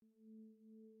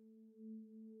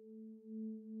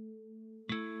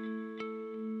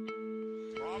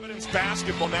Providence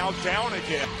basketball now down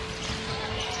again.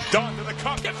 Dunn to the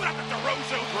cup, gives it up at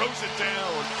DeRosa, throws it down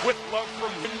with love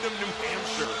from Windham, New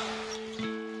Hampshire.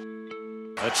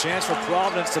 A chance for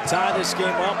Providence to tie this game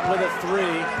up with a 3.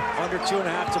 Under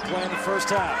 2.5 to play in the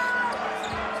first half.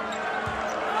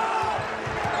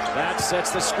 That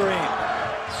sets the screen.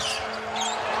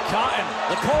 Cotton,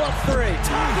 the pull-up 3.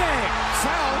 Tie game.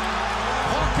 Foul.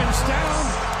 Hawkins down.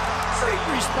 Great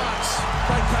response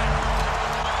by Cotton.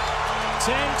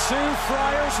 10-2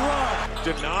 Friars run.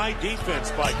 Denied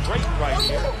defense by Creighton right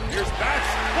here. Here's Batts.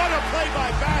 What a play by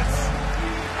Batts.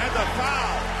 And the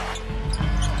foul.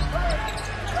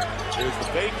 Here's the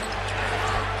fake.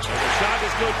 And the shot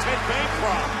is good. Ted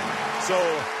Bancroft. So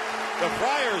the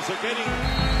Friars are getting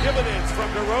dividends from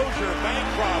DeRozier,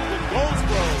 Bancroft, and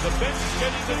Goldsboro. The bench is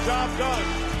getting the job done.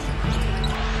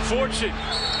 Fortune.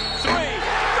 3.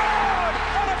 Good!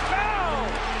 And a foul!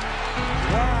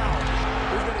 Wow.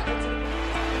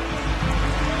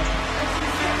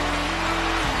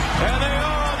 And they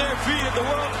are on their feet at the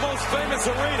world's most famous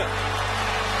arena.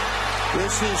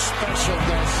 This is special,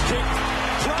 Dustin.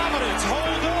 Providence,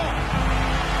 hold on.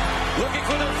 Looking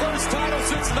for their first title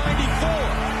since '94.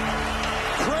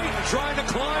 Creighton trying to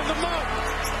climb the mountain.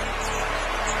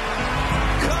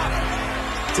 Cut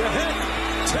to hit.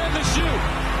 10 to shoot.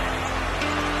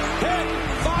 Hit.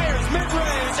 Fires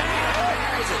mid-range. And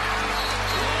there's it.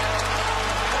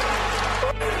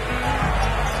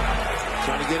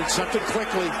 Trying to get it something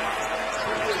quickly.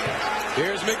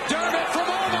 Here's McDermott from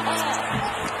Omaha.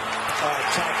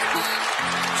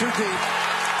 Too deep.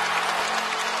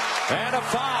 And a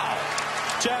foul.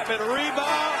 Chapman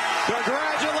rebound.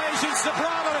 Congratulations to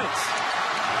Providence.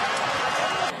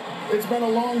 It's been a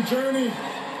long journey.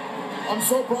 I'm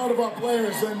so proud of our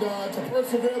players, and to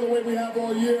persevere the way we have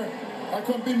all year, I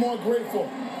couldn't be more grateful.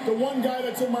 The one guy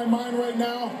that's in my mind right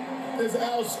now is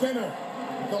Al Skinner.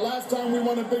 The last time we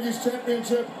won a Big East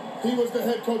championship, he was the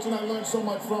head coach, and I learned so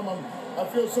much from him. I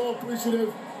feel so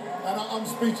appreciative, and I'm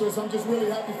speechless. I'm just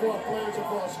really happy for our players and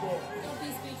for our school. Don't be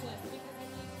speechless.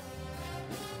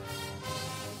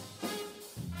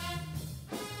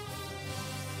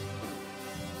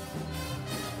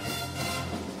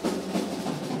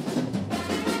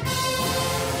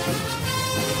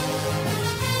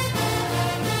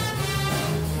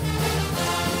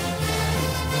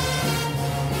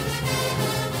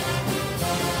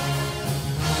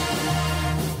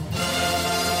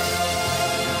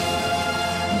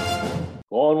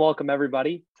 Hello and welcome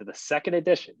everybody to the second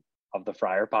edition of the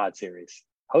Friar Pod Series,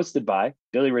 hosted by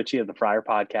Billy Ricci of the Friar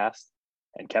Podcast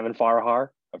and Kevin Farrahar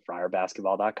of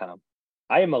FriarBasketball.com.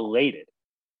 I am elated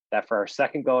that for our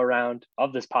second go-around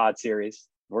of this pod series,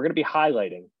 we're going to be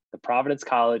highlighting the Providence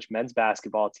College men's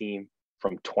basketball team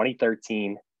from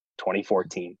 2013-2014.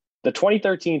 The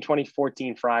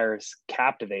 2013-2014 Friars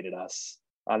captivated us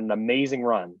on an amazing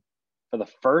run for the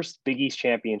first Big East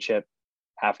championship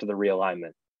after the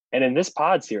realignment. And in this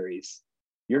pod series,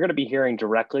 you're going to be hearing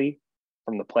directly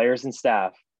from the players and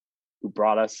staff who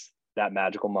brought us that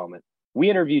magical moment. We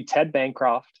interviewed Ted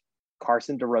Bancroft,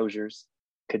 Carson DeRoziers,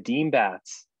 Kadeem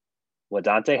Batts,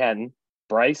 LaDonte Henton,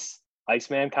 Bryce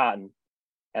Iceman Cotton,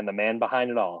 and the man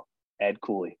behind it all, Ed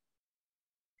Cooley.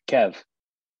 Kev,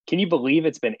 can you believe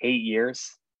it's been 8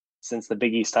 years since the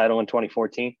Big East title in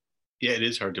 2014? Yeah, it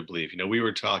is hard to believe. We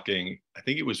were talking, I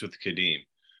think it was with Kadeem,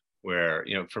 where,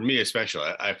 for me especially,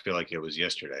 I feel like it was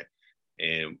yesterday.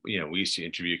 And, we used to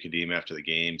interview Kadeem after the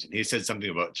games, and he said something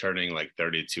about turning like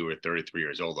 32 or 33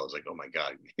 years old. I was like, oh my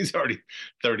God, he's already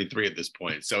 33 at this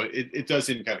point. So it does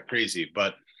seem kind of crazy.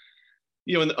 But,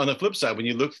 on the flip side, when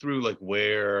you look through like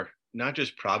where not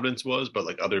just Providence was, but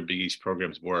like other Big East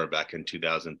programs were back in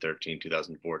 2013,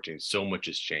 2014, so much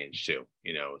has changed too,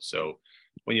 So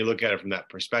when you look at it from that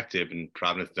perspective, and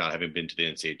Providence not having been to the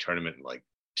NCAA tournament in like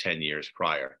 10 years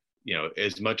prior,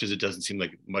 as much as it doesn't seem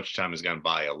like much time has gone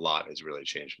by, a lot has really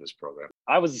changed for this program.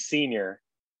 I was a senior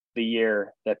the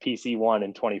year that PC won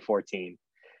in 2014.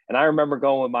 And I remember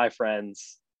going with my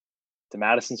friends to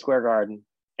Madison Square Garden.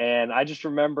 And I just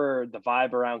remember the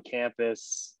vibe around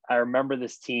campus. I remember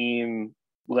this team,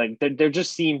 like there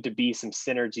just seemed to be some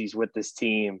synergies with this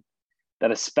team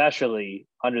that, especially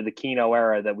under the Keno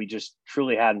era, that we just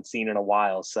truly hadn't seen in a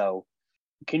while. So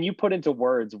can you put into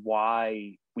words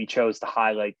why we chose to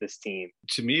highlight this team?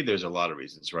 To me, there's a lot of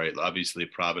reasons, right? Obviously,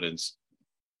 Providence,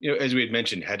 as we had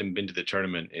mentioned, hadn't been to the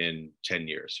tournament in 10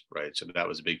 years, right? So that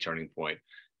was a big turning point.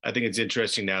 I think it's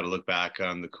interesting now to look back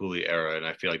on the Cooley era, and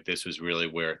I feel like this was really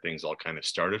where things all kind of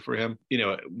started for him.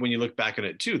 When you look back on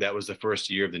it too, that was the first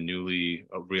year of the newly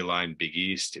realigned Big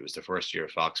East. It was the first year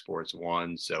of Fox Sports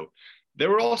 1. So there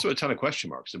were also a ton of question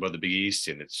marks about the Big East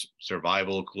and its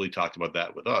survival. Cooley talked about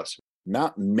that with us.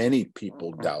 Not many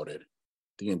people doubted.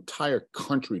 The entire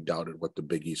country doubted what the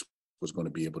Big East was going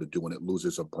to be able to do, and it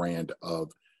loses a brand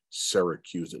of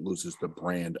Syracuse. It loses the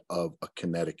brand of a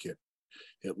Connecticut.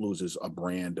 It loses a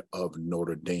brand of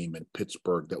Notre Dame and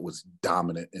Pittsburgh that was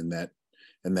dominant in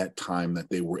that time that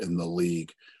they were in the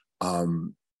league.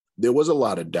 There was a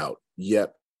lot of doubt,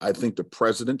 yet I think the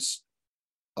presidents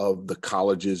of the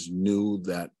colleges knew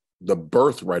that the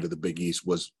birthright of the Big East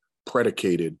was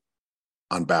predicated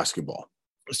on basketball.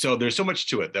 So there's so much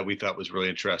to it that we thought was really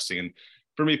interesting. And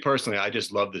for me personally, I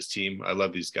just love this team. I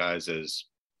love these guys as,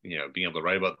 being able to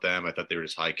write about them. I thought they were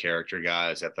just high character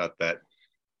guys. I thought that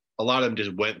a lot of them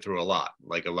just went through a lot.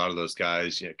 Like a lot of those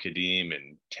guys, Kadeem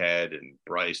and Ted and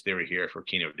Bryce, they were here for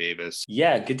Keno Davis.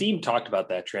 Yeah, Kadeem talked about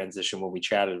that transition when we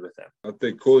chatted with him. I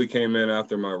think Cooley came in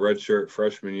after my redshirt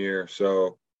freshman year.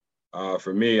 So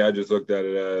for me, I just looked at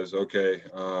it as, okay,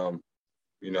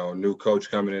 new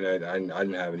coach coming in. I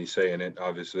didn't have any say in it,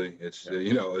 obviously. It's,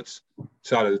 it's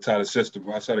how the system,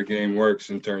 that's how the game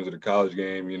works in terms of the college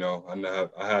game.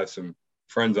 I had some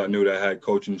friends I knew that had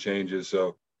coaching changes.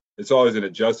 So it's always an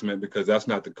adjustment because that's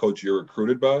not the coach you're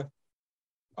recruited by.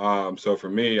 So for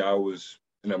me, I was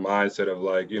in a mindset of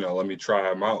like, let me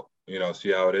try him out,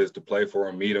 see how it is to play for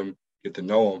him, meet him, get to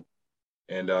know him.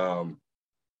 And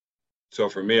so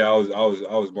for me, I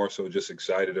was more so just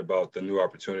excited about the new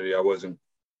opportunity. I wasn't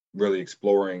really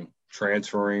exploring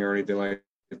transferring or anything like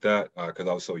that because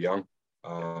I was so young.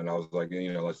 And I was like,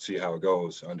 let's see how it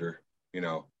goes under,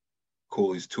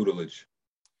 Cooley's tutelage.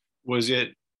 Was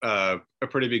it a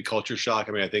pretty big culture shock?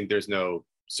 I mean, I think there's no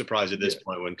surprise at this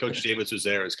point. When Coach Davis was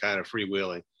there, it was kind of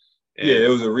freewheeling. There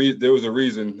was a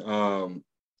reason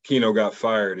Keno got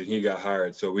fired and he got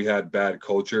hired. So we had bad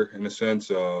culture in the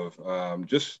sense of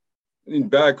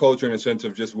bad culture in the sense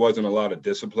of just wasn't a lot of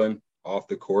discipline off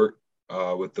the court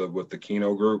with the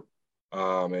Keno group.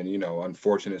 And,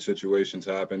 unfortunate situations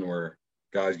happened where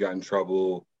guys got in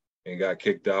trouble and got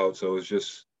kicked out. So it was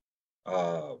just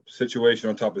situation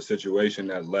on top of situation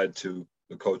that led to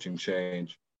the coaching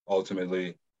change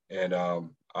ultimately. And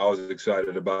I was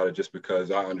excited about it just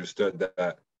because I understood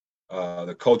that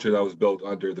the culture that was built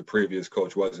under the previous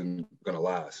coach wasn't going to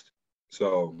last.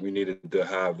 So we needed to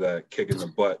have that kick in the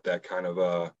butt, that kind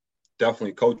of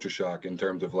definitely culture shock in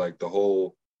terms of like the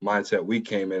whole mindset we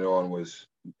came in on was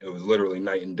literally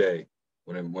night and day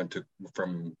when it went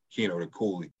from Keno to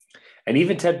Cooley. And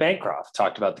even Ted Bancroft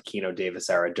talked about the Keno Davis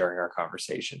era during our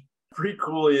conversation.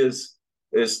 Pre-Cooley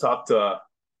is tough to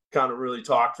kind of really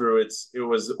talk through. It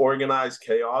was organized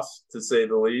chaos, to say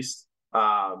the least.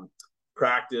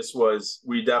 Practice was,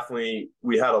 we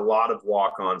had a lot of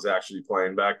walk-ons actually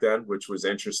playing back then, which was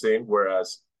interesting,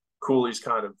 whereas Cooley's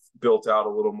kind of built out a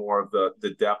little more of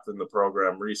the depth in the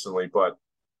program recently. But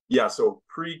yeah, so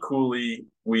pre-Cooley,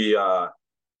 we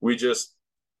just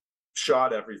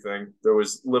shot everything. There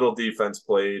was little defense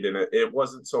played, and it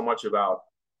wasn't so much about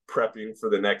prepping for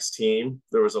the next team.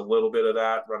 There was a little bit of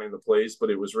that running the plays, but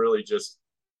it was really just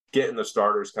getting the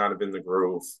starters kind of in the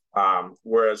groove.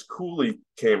 Whereas Cooley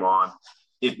came on,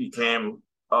 it became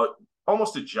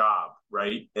almost a job,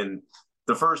 right? And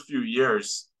the first few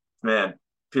years, man,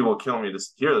 people will kill me to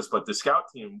hear this, but the scout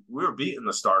team, we were beating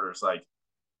the starters like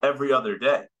every other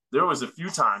day. There was a few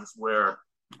times where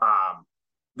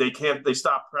they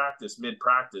stopped practice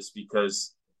mid-practice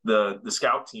because the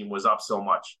scout team was up so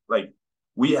much. Like,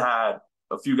 we had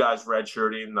a few guys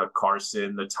redshirting, the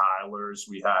Carson, the Tylers.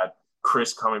 We had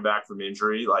Chris coming back from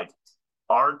injury. Like,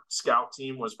 our scout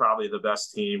team was probably the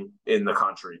best team in the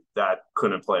country that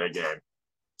couldn't play a game.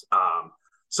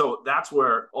 So that's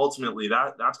where ultimately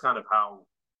that's kind of how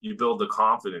you build the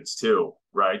confidence too,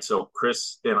 right? So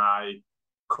Chris and I,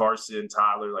 Carson,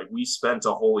 Tyler, like, we spent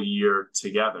a whole year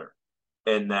together.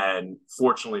 And then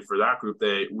fortunately for that group,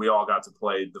 we all got to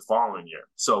play the following year.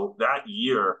 So that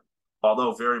year,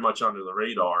 although very much under the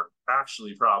radar,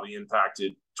 actually probably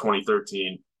impacted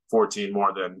 2013-14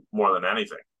 more than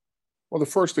anything. Well, the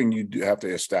first thing you do have to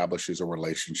establish is a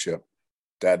relationship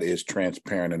that is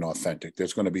transparent and authentic.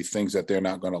 There's going to be things that they're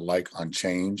not going to like on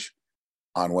change,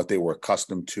 on what they were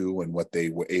accustomed to and what they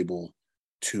were able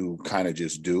to kind of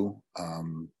just do.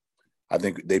 I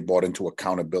think they bought into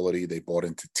accountability. They bought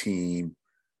into team.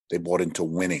 They bought into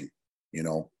winning.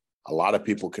 A lot of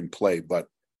people can play, but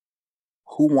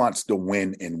who wants to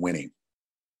win in winning?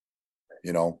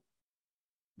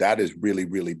 That is really,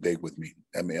 really big with me.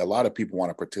 I mean, a lot of people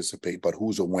want to participate, but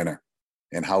who's a winner?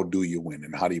 And how do you win?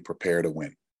 And how do you prepare to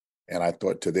win? And I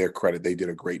thought, to their credit, they did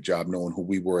a great job knowing who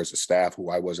we were as a staff,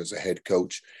 who I was as a head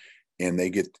coach. And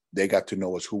they got to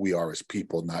know us, who we are as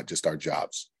people, not just our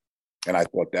jobs. And I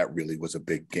thought that really was a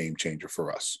big game changer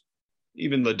for us.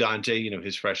 Even LaDante,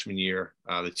 his freshman year,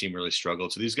 the team really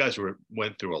struggled. So these guys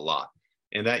went through a lot.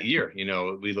 And that year,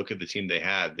 we look at the team they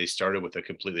had. They started with a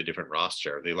completely different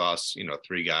roster. They lost,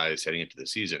 3 guys heading into the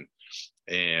season,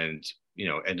 and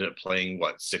ended up playing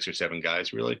 6 or 7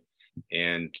 guys really.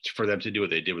 And for them to do what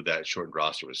they did with that shortened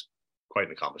roster was quite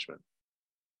an accomplishment.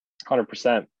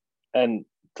 100%. And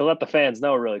to let the fans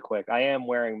know really quick, I am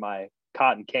wearing my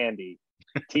cotton candy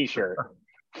T-shirt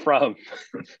from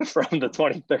the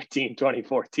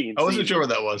 2013-2014 I wasn't season. sure what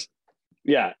that was.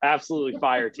 Yeah, absolutely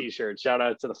fire T-shirt. Shout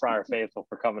out to the Friar faithful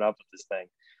for coming up with this thing.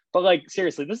 But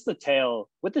seriously, this is a tale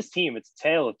with this team. It's a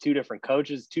tale of 2 different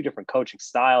coaches, 2 different coaching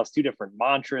styles, 2 different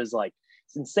mantras.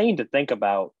 It's insane to think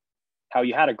about how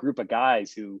you had a group of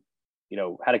guys who,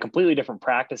 had a completely different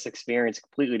practice experience,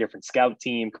 completely different scout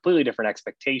team, completely different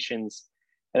expectations.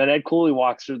 And then Ed Cooley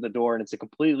walks through the door and it's a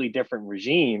completely different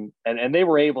regime. And they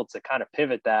were able to kind of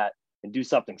pivot that and do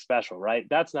something special, right?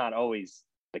 That's not always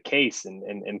the case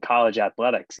in college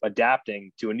athletics,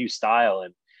 adapting to a new style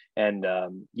and a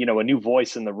new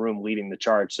voice in the room leading the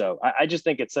charge. So I just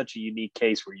think it's such a unique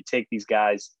case where you take these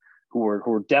guys who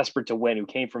were desperate to win, who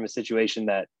came from a situation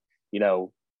that,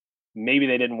 maybe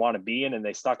they didn't want to be in, and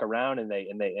they stuck around, and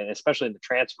especially in the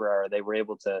transfer era, they were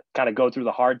able to kind of go through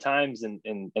the hard times and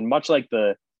much like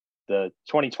the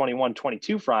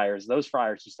 2021-22 Friars, those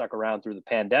Friars who stuck around through the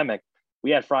pandemic,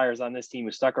 we had Friars on this team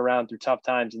who stuck around through tough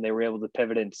times, and they were able to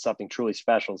pivot into something truly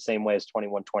special, the same way as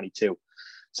 21-22.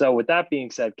 So with that being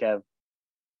said, Kev,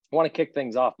 I want to kick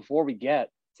things off before we get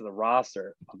to the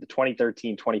roster of the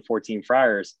 2013-2014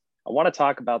 Friars. I want to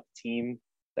talk about the team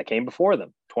that came before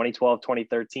them,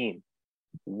 2012-2013.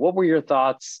 What were your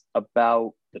thoughts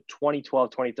about the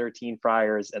 2012-2013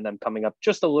 Friars and them coming up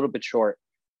just a little bit short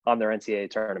on their NCAA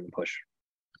tournament push?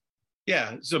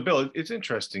 Yeah. So Bill, it's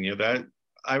interesting, that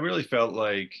I really felt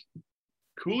like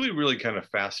Cooley really kind of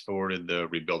fast forwarded the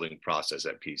rebuilding process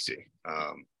at PC.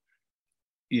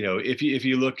 If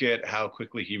you look at how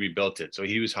quickly he rebuilt it, so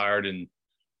he was hired in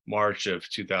March of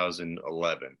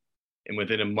 2011, and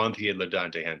within a month he had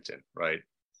LaDante Henton, right?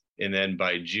 And then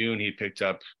by June, he picked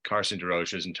up Carson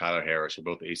DeRoches and Tyler Harris, who are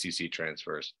both ACC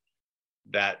transfers.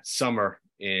 That summer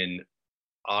in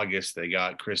August, they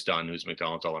got Chris Dunn, who's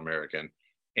McDonald's All-American,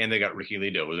 and they got Ricky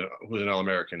Lito, who was an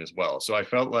All-American as well. So I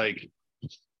felt like,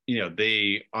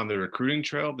 they, on the recruiting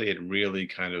trail, they had really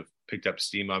kind of picked up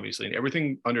steam, obviously, and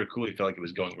everything under Cooley felt like it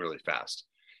was going really fast.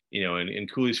 And in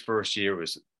Cooley's first year, it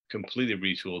was a completely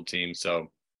retooled team. So I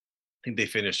think they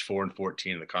finished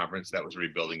 4-14 in the conference. That was a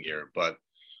rebuilding year. But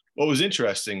what was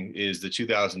interesting is the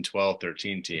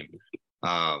 2012-13 team.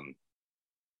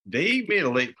 They made a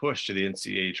late push to the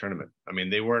NCAA tournament. I mean,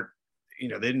 they weren't, they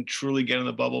didn't truly get in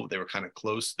the bubble, but they were kind of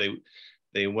close.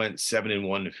 They went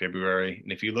 7-1 in February.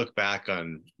 And if you look back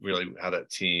on really how that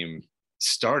team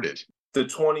started. The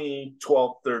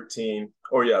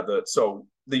 2012-13, so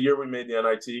the year we made the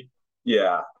NIT,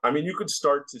 yeah. I mean, you could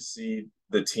start to see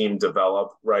the team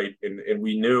develop, right? And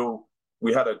we knew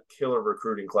we had a killer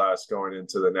recruiting class going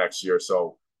into the next year.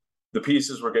 So the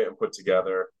pieces were getting put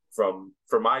together. From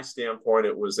my standpoint,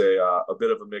 it was a bit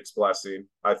of a mixed blessing.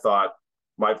 I thought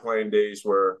my playing days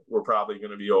were probably going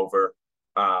to be over,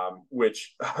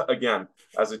 which, again,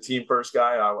 as a team first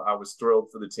guy, I was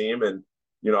thrilled for the team. And,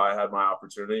 I had my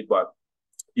opportunity. But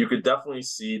you could definitely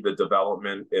see the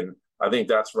development. And I think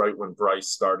that's right when Bryce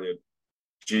started,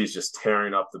 just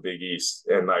tearing up the Big East.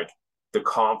 And, the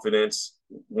confidence,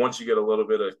 once you get a little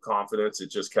bit of confidence,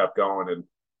 it just kept going. And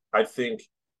I think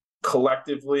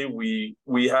collectively we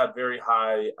had very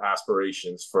high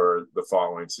aspirations for the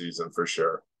following season for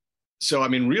sure. So, I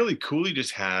mean, really, Cooley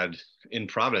just in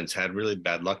Providence had really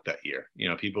bad luck that year.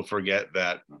 People forget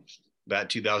that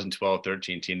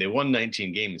 2012-13 team, they won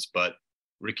 19 games, but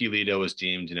Ricky Lito was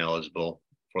deemed ineligible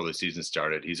before the season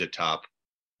started. He's a top,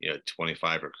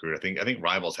 25 recruit. I think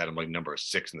Rivals had him number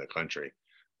 6 in the country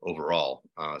overall,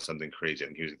 something crazy. I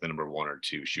think he was the number 1 or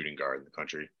 2 shooting guard in the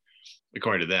country,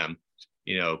 according to them.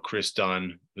 Chris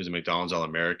Dunn, who's a McDonald's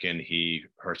All-American, he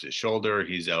hurts his shoulder.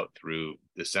 He's out through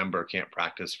December, can't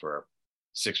practice for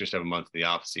 6 or 7 months of the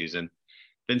off season.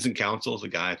 Vincent Council is a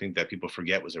guy I think that people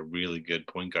forget was a really good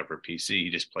point guard for PC.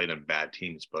 He just played on bad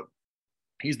teams, but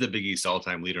he's the Big East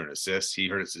all-time leader in assists. He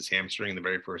hurt his hamstring in the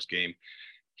very first game.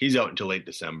 He's out until late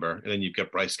December. And then you've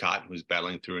got Bryce Cotton, who's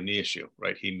battling through a knee issue,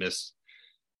 right? He missed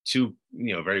 2,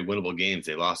 very winnable games.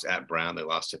 They lost at Brown. They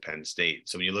lost to Penn State.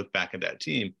 So when you look back at that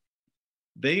team,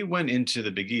 they went into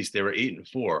the Big East. They were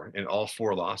 8-4, and all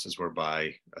 4 losses were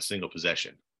by a single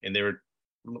possession. And they were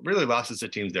really losses to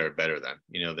teams that are better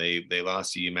than. They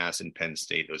lost to UMass and Penn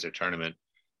State. It was their tournament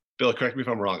Bill, correct me if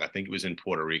I'm wrong. I think it was in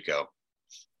Puerto Rico.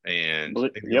 And I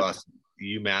think they lost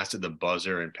UMass at the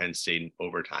buzzer and Penn State in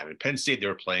overtime. In Penn State, they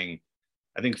were playing,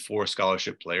 I think, 4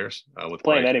 scholarship players. With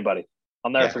playing anybody.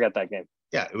 I'll never forget that game.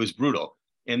 Yeah, it was brutal.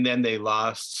 And then they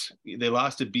lost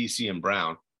to BC and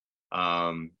Brown.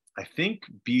 I think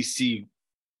BC,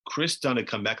 Chris Dunn had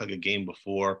come back like a game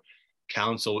before.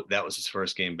 Council, that was his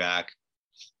first game back.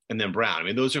 And then Brown. I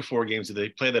mean, those are 4 games that they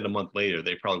play that a month later.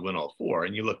 They probably win all 4.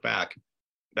 And you look back,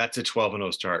 that's a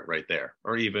 12-0 start right there.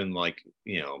 Or even like,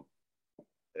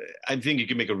 I think you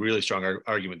can make a really strong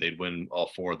argument they'd win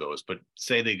all 4 of those. But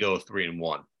say they go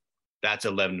 3-1. That's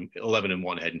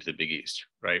 11-1 heading to the Big East,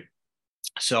 right?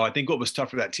 So I think what was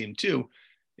tough for that team too,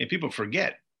 and people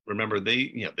forget, remember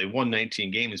they won 19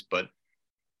 games, but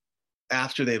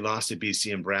after they lost to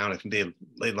BC and Brown, I think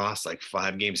they lost like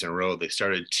 5 games in a row. They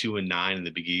started 2-9 in the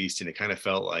Big East, and it kind of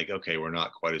felt like, okay, we're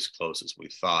not quite as close as we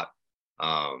thought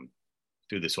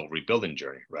through this whole rebuilding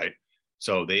journey, right?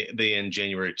 So they end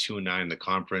January 2-9 in the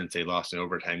conference. They lost an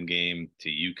overtime game to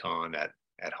UConn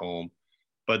at home.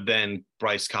 But then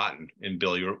Bryce Cotton, and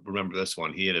Bill, you remember this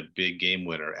one, he had a big game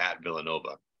winner at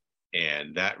Villanova.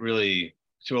 And that really,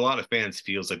 to a lot of fans,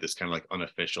 feels like this kind of like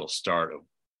unofficial start of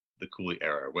the Cooley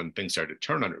era when things started to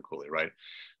turn under Cooley, right?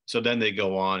 So then they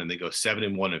go on and they go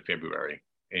 7-1 in February.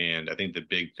 And I think the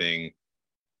big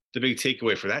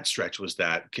takeaway for that stretch was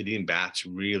that Kadeem Batts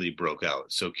really broke out.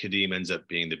 So Kadeem ends up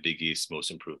being the Big East's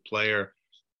most improved player.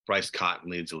 Bryce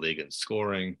Cotton leads the league in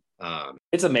scoring.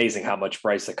 It's amazing how much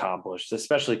Bryce accomplished,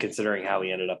 especially considering how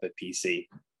he ended up at PC,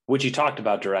 which he talked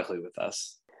about directly with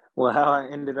us. Well, how I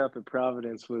ended up at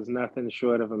Providence was nothing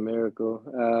short of a miracle.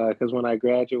 Because when I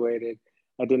graduated,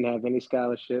 I didn't have any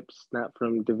scholarships, not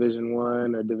from Division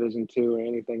I or Division II or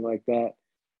anything like that.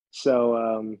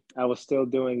 So I was still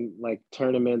doing like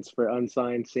tournaments for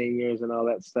unsigned seniors and all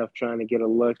that stuff, trying to get a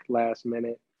look last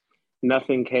minute.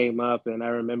 Nothing came up, and I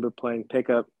remember playing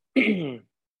pickup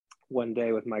one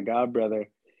day with my godbrother,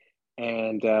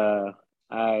 and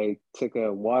I took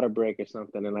a water break or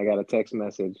something, and I got a text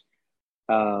message,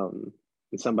 and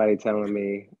somebody telling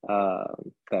me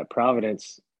that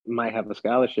Providence might have a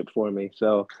scholarship for me.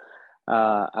 So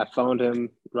I phoned him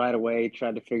right away,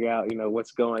 tried to figure out,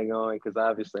 what's going on, because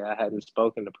obviously I hadn't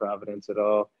spoken to Providence at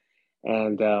all.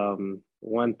 And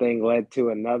one thing led to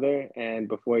another, and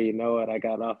before you know it, I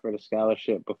got offered a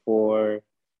scholarship before,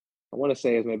 I want to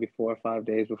say it was maybe 4 or 5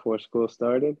 days before school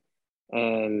started.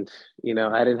 And,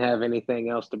 I didn't have anything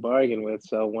else to bargain with.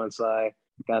 So once I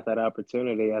got that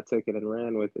opportunity, I took it and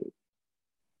ran with it.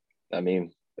 I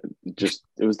mean, it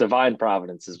was divine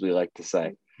providence, as we like to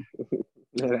say.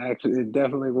 It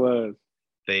definitely was.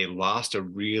 They lost a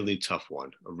really tough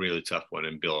one.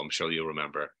 And Bill, I'm sure you'll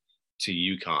remember, to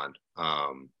UConn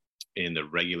in the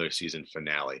regular season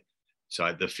finale.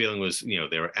 So the feeling was,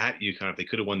 they were at UConn. If they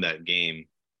could have won that game,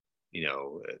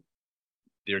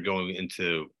 they're going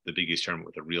into the Big East tournament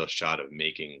with a real shot of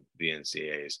making the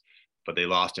NCAAs. But they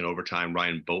lost in overtime.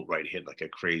 Ryan Boatwright hit like a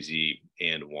crazy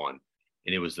and one.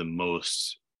 And it was the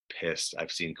most pissed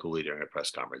I've seen Cooley during a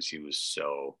press conference. He was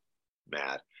so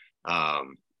mad.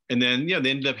 And then, they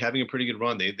ended up having a pretty good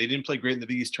run. They didn't play great in the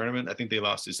Big East tournament. I think they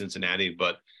lost to Cincinnati,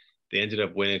 but they ended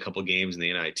up winning a couple games in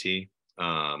the NIT.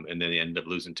 And then they ended up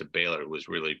losing to Baylor, who was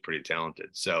really pretty talented.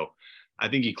 So I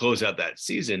think you close out that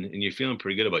season and you're feeling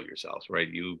pretty good about yourselves, right?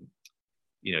 You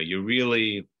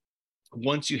really,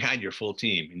 once you had your full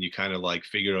team and you kind of like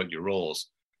figured out your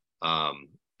roles,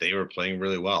 they were playing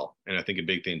really well. And I think a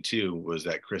big thing too was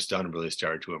that Chris Dunn really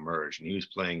started to emerge, and he was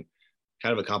playing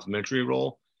kind of a complementary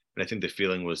role. And I think the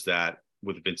feeling was that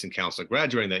with Vincent Counselor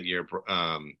graduating that year,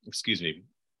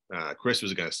 Chris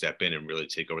was going to step in and really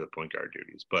take over the point guard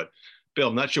duties. But Bill,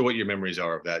 I'm not sure what your memories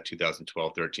are of that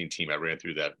 2012-13 team. I ran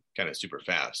through that kind of super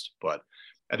fast, but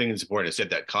I think it's important to set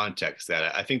that context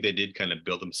that I think they did kind of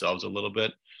build themselves a little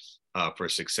bit for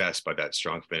success by that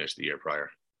strong finish the year prior.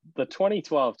 The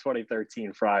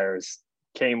 2012-2013 Friars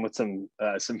came with some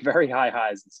very high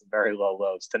highs and some very low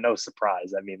lows, to no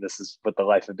surprise. I mean, this is what the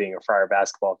life of being a Friar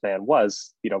basketball fan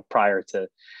was, prior to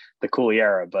the Cooley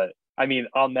era. But I mean,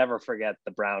 I'll never forget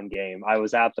the Brown game. I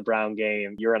was at the Brown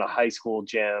game. You're in a high school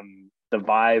gym. The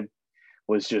vibe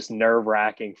was just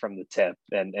nerve-wracking from the tip,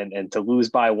 and to lose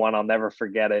by one, I'll never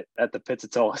forget it, at the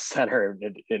Pizzatola Center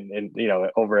in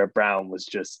over at Brown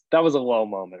that was a low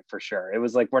moment for sure. It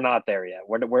was like, we're not there yet.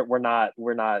 We're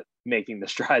not making the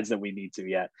strides that we need to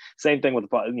yet. Same thing with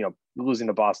losing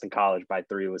to Boston College by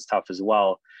 3 was tough as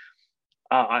well.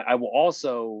 I will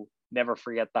also never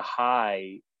forget the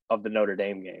high of the Notre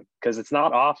Dame game, because it's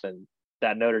not often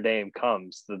that Notre Dame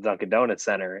comes to the Dunkin' Donuts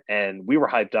Center, and we were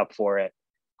hyped up for it.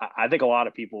 I think a lot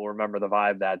of people remember the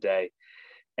vibe that day.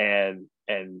 And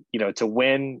to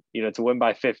win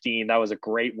by 15, that was a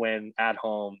great win at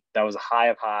home. That was a high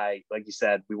of high. Like you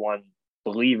said, we won,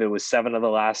 believe it was 7 of the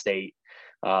last 8,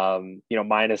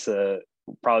 minus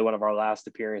probably one of our last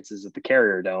appearances at the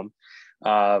Carrier Dome.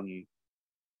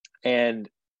 And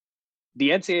the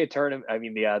NCAA tournament,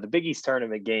 the Big East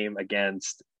tournament game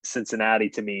against Cincinnati,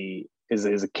 to me, is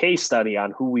a case study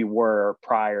on who we were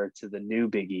prior to the new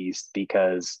Big East,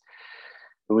 because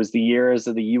it was the years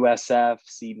of the USF,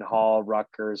 Seton Hall,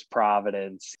 Rutgers,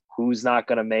 Providence. Who's not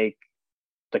going to make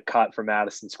the cut for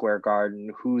Madison Square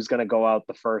Garden? Who's going to go out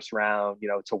the first round,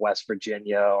 to West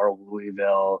Virginia or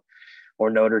Louisville or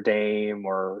Notre Dame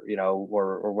or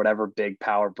whatever big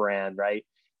power brand, right?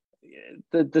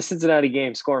 The Cincinnati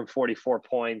game, scoring 44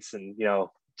 points and,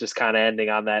 just kind of ending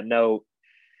on that note,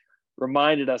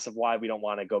 reminded us of why we don't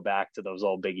want to go back to those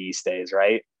old Big East days,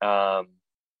 right?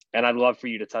 And I'd love for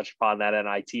you to touch upon that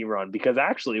NIT run, because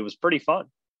actually it was pretty fun.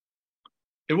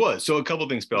 It was. So a couple of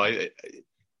things, Bill. I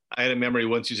had a memory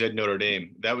once you said Notre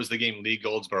Dame. That was the game Lee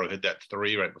Goldsboro hit that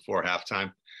 3 right before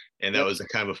halftime. And that was a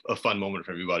kind of a fun moment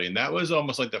for everybody. And that was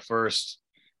almost like it was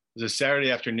a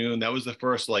Saturday afternoon. That was the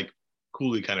first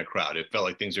Cooley kind of crowd. It felt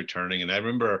like things are turning. And I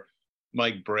remember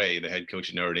Mike Bray, the head coach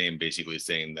of Notre Dame, basically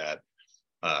saying that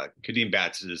Kadeem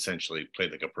Batts has essentially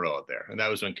played like a pro out there. And that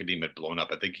was when Kadeem had blown up.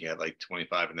 I think he had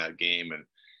 25 in that game. And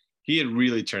he had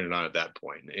really turned it on at that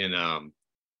point. And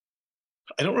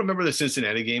I don't remember the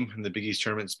Cincinnati game in the Big East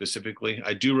tournament specifically.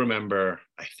 I do remember,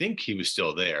 I think he was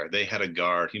still there. They had a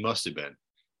guard. He must have been.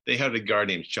 They had a guard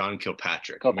named John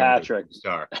Kilpatrick.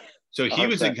 Star. So he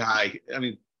was a guy,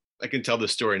 I can tell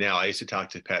this story now. I used to talk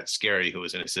to Pat Scarry, who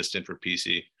was an assistant for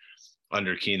PC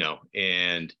under Keno.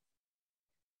 And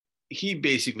he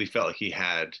basically felt like he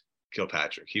had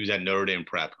Kilpatrick. He was at Notre Dame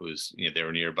prep, who was, they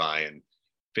were nearby in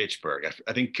Fitchburg.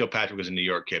 I think Kilpatrick was a New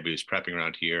York kid, but he was prepping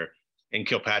around here. And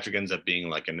Kilpatrick ends up being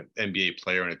like an NBA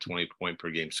player and a 20-point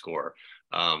per game scorer.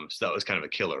 So that was kind of a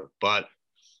killer. But,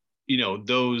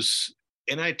 those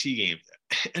NIT games,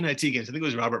 I think it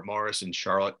was Robert Morris and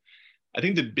Charlotte. I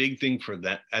think the big thing for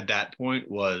that at that point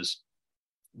was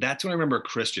that's when I remember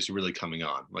Chris just really coming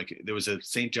on. There was a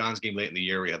St. John's game late in the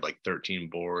year. We had 13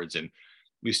 boards, and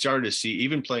we started to see,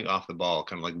 even playing off the ball,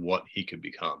 kind of what he could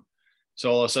become. So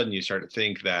all of a sudden you start to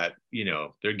think that,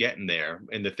 they're getting there.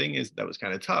 And the thing is, that was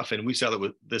kind of tough. And we saw that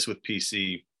with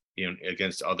PC,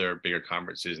 against other bigger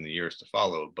conferences in the years to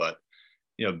follow. But,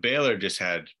 Baylor just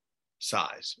had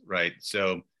size, right?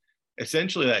 So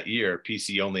essentially that year,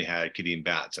 PC only had Kadeem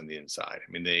Batts on the inside.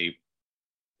 They,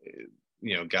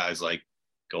 guys like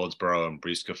Goldsboro and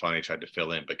Brees Kafani tried to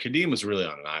fill in, but Kadeem was really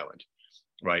on an island,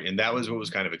 right? And that was what was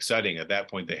kind of exciting. At that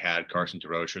point, they had Carson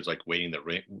DeRochers waiting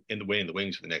in the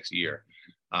wings for the next year.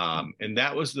 And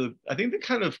that was I think the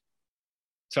kind of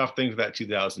tough thing for that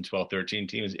 2012-13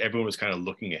 team is everyone was kind of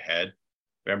looking ahead.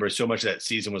 Remember, so much of that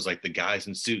season was the guys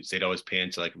in suits. They'd always pan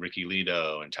to Ricky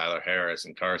Lido and Tyler Harris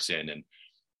and Carson. And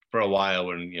for a while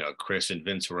when, Chris and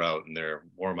Vince were out in their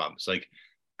warm-ups,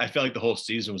 I felt like the whole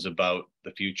season was about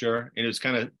the future. And it was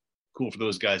kind of cool for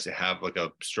those guys to have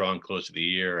a strong close to the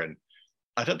year. And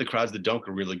I thought the crowds that don't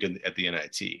were really good at the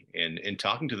NIT. And in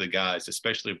talking to the guys,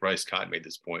 especially Bryce Cotton made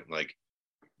this point,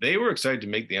 they were excited to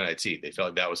make the NIT. They felt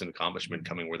like that was an accomplishment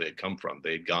coming where they had come from.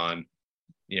 They had gone,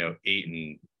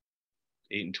 8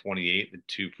 and 28 the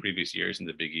 2 previous years in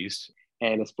the Big East.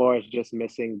 And as far as just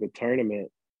missing the tournament,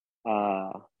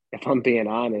 if I'm being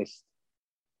honest,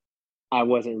 I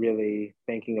wasn't really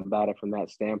thinking about it from that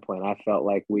standpoint. I felt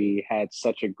like we had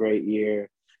such a great year.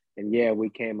 And yeah, we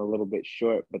came a little bit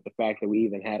short, but the fact that we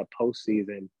even had a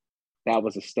postseason, that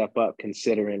was a step up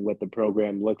considering what the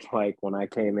program looked like when I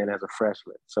came in as a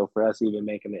freshman. So for us, even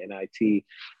making the NIT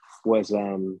was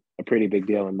a pretty big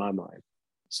deal in my mind.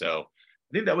 So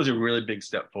I think that was a really big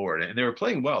step forward. And they were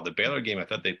playing well. The Baylor game, I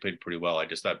thought they played pretty well. I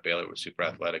just thought Baylor was super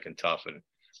athletic and tough. And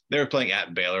they were playing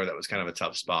at Baylor. That was kind of a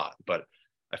tough spot. But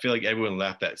I feel like everyone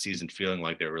left that season feeling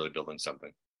like they were really building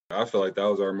something. I feel like that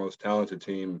was our most talented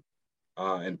team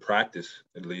in practice,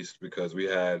 at least, because we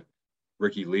had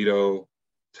Ricky Lido,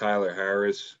 Tyler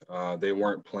Harris. They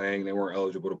weren't playing. They weren't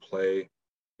eligible to play.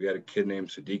 We had a kid named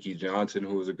Sadiki Johnson,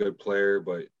 who was a good player,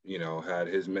 but, had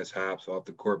his mishaps off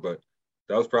the court. But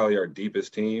that was probably our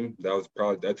deepest team.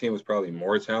 That team was probably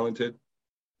more talented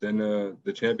than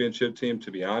the championship team, to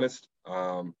be honest.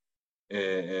 And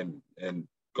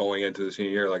going into the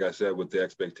senior year, like I said, with the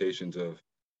expectations of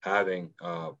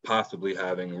possibly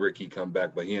having Ricky come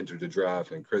back, but he entered the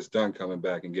draft, and Chris Dunn coming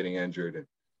back and getting injured, and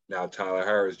now Tyler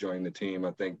Harris joining the team.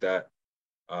 I think that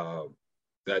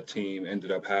that team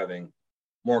ended up having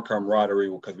more camaraderie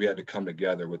because we had to come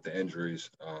together with the injuries.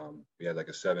 We had a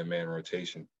 7-man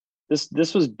rotation.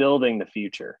 this was building the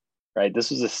future, right?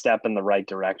 This was a step in the right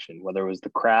direction, whether it was the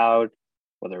crowd,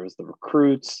 whether it was the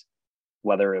recruits,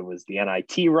 whether it was the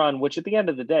NIT run, which at the end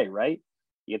of the day, right?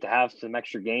 You get to have some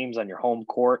extra games on your home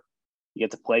court. You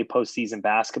get to play postseason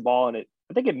basketball. And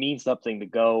I think it means something to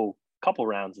go a couple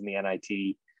rounds in the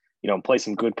NIT, and play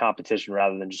some good competition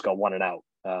rather than just go one and out.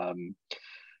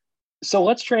 So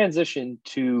let's transition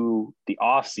to the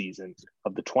off season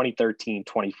of the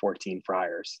 2013-2014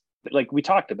 Friars. Like we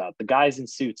talked about, the guys in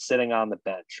suits sitting on the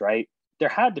bench, right? There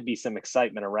had to be some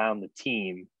excitement around the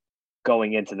team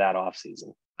going into that off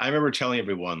season. I remember telling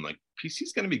everyone, like,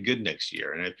 PC's going to be good next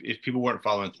year. And if people weren't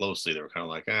following closely, they were kind of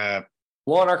like,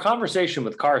 Well, in our conversation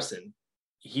with Carson,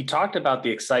 he talked about the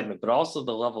excitement, but also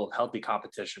the level of healthy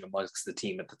competition amongst the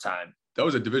team at the time. That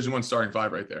was a Division I starting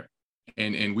five right there.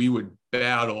 And we would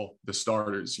battle the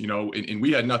starters, and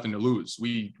we had nothing to lose.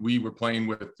 We were playing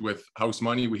with house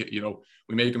money. We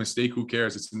make a mistake. Who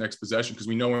cares? It's the next possession because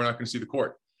we know we're not going to see the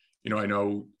court. I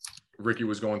know Ricci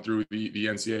was going through the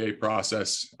NCAA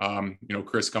process.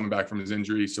 Chris coming back from his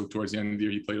injury. So towards the end of the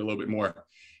year, he played a little bit more.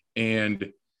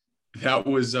 And that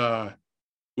was,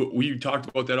 we talked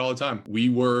about that all the time. We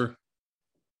were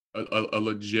a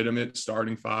legitimate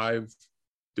starting five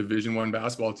Division I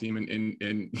basketball team.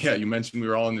 And yeah, you mentioned we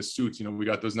were all in the suits. We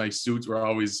got those nice suits. We're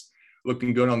always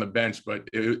looking good on the bench, but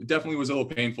it definitely was a little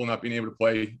painful not being able to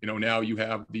play. Now you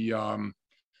have the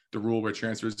rule where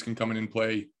transfers can come in and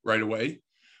play right away.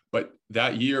 But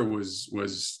that year was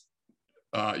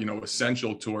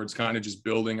essential towards kind of just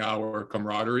building our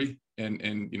camaraderie and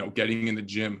getting in the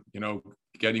gym,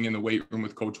 getting in the weight room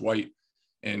with Coach White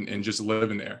and just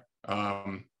living there.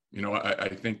 I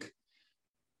think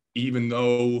even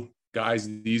though guys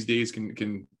these days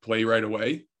can play right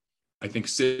away, I think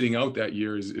sitting out that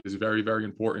year is very, very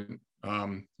important.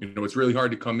 It's really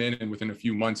hard to come in and within a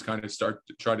few months kind of start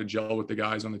to try to gel with the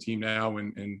guys on the team now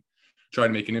and try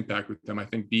to make an impact with them. I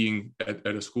think being at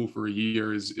a school for a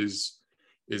year is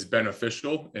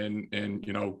beneficial and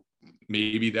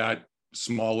maybe that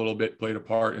small little bit played a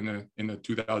part in the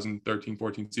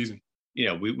 2013-14 season.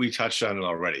 We touched on it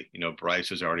already.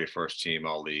 Bryce was already a first team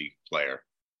all-league player,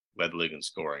 led the league in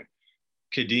scoring.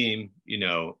 Kadeem,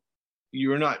 you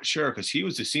were not sure because he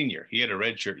was a senior. He had a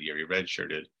redshirt year. He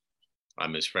redshirted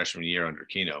his freshman year under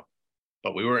Keno.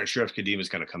 But we weren't sure if Kadeem was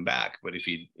going to come back. But if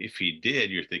he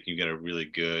did, you're thinking you got a really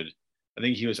good. I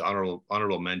think he was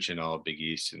honorable mention all Big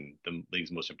East and the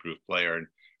league's most improved player. And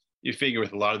you figure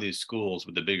with a lot of these schools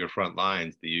with the bigger front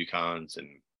lines, the UConns and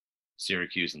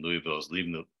Syracuse and Louisville's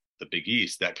leaving the Big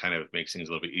East, that kind of makes things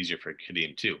a little bit easier for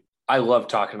Kadeem too. I love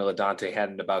talking to LaDante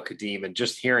Hennon about Kadeem and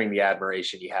just hearing the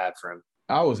admiration he had for him.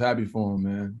 I was happy for him,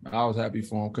 man. I was happy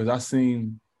for him because I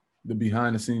seen the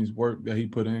behind-the-scenes work that he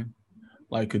put in.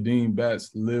 Like Kadeem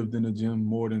Batts lived in the gym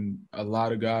more than a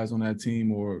lot of guys on that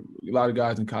team or a lot of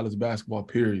guys in college basketball,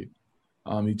 period.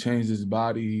 He changed his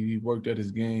body. He worked at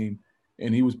his game,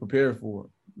 and he was prepared for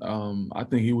it. I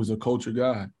think he was a culture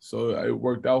guy. So it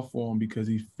worked out for him because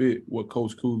he fit what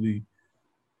Coach Cooley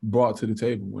brought to the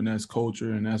table, and that's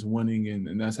culture and that's winning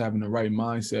and that's having the right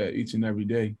mindset each and every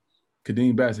day.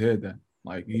 Kadeem Batts had that.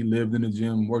 Like he lived in the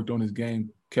gym, worked on his game,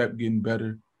 kept getting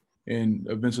better, and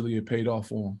eventually it paid off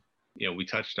for him. We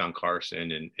touched on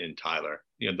Carson and Tyler.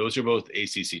 Those are both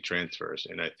ACC transfers.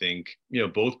 And I think,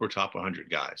 both were top 100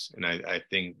 guys. And I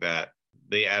think that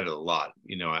they added a lot.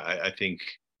 I think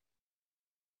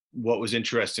what was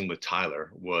interesting with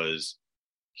Tyler was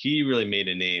he really made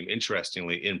a name,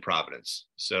 interestingly, in Providence.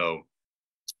 So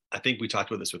I think we talked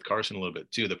about this with Carson a little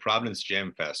bit too. The Providence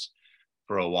Jam Fest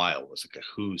for a while was like a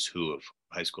who's who of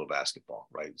high school basketball,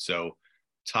 right? So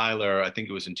Tyler, I think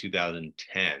it was in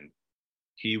 2010,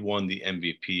 he won the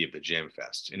MVP of the Jam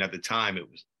Fest. And at the time, it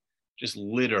was just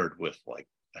littered with like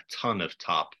a ton of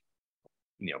top,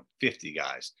 50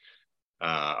 guys.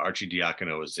 Archie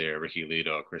Diacono was there, Ricky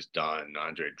Lito, Chris Dunn,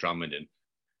 Andre Drummond, and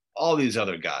all these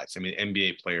other guys. I mean,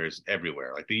 NBA players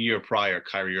everywhere. Like the year prior,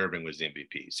 Kyrie Irving was the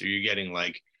MVP. So you're getting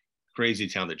like crazy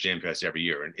talented Jam Fest every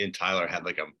year. And Tyler had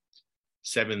like a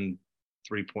 7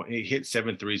 3-point. He hit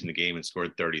 7 threes in the game and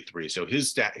scored 33. So his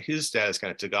status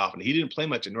kind of took off, and he didn't play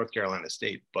much at North Carolina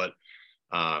State, but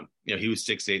he was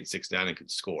 6'8", 6'9", and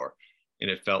could score. And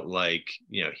it felt like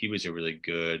he was a really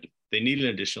good. They needed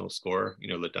an additional scorer.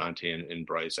 LaDante and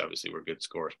Bryce obviously were good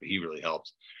scorers, but he really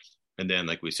helped. And then,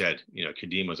 like we said,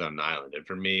 Kadeem was on an island. And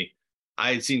for me,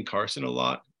 I had seen Carson a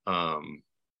lot,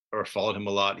 or followed him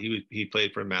a lot. He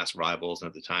played for Mass Rivals, and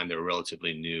at the time they were a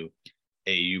relatively new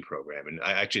AU program. And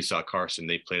I actually saw Carson,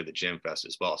 they played at the Jam Fest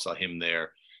as well. I saw him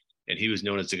there, and he was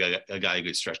known as a guy who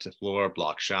could stretch the floor,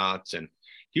 block shots, and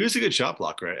he was a good shot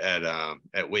blocker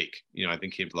at Wake. I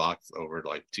think he blocked over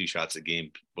like 2 shots a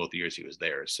game both years he was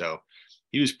there. So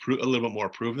he was a little bit more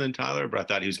proven than Tyler, but I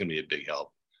thought he was going to be a big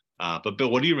help. But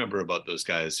Bill, what do you remember about those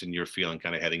guys and your feeling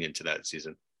kind of heading into that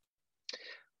season?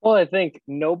 Well, I think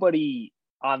nobody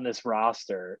on this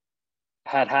roster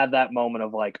had that moment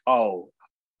of like, oh,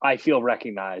 I feel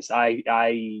recognized.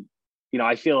 I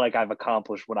feel like I've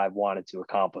accomplished what I've wanted to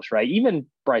accomplish, right? Even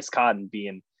Bryce Cotton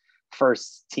being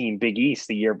first team Big East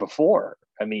the year before.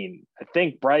 I mean, I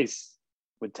think Bryce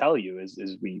would tell you as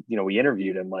we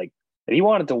interviewed him, like, that he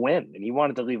wanted to win and he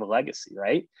wanted to leave a legacy,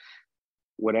 right?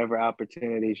 Whatever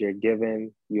opportunities you're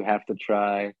given, you have to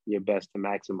try your best to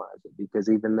maximize it. Because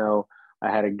even though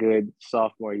I had a good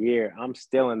sophomore year, I'm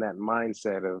still in that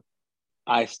mindset of,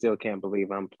 I still can't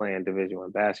believe I'm playing Division I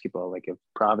basketball. Like, if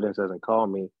Providence doesn't call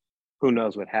me, who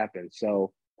knows what happens?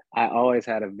 So I always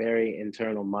had a very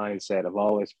internal mindset of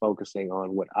always focusing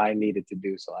on what I needed to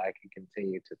do so I can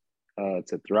continue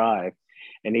to thrive.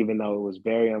 And even though it was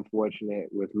very unfortunate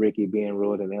with Ricci being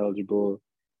ruled ineligible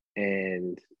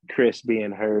and Chris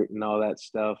being hurt and all that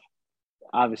stuff,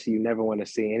 obviously you never want to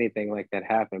see anything like that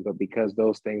happen. But because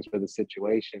those things were the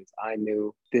situations, I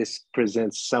knew this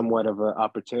presents somewhat of an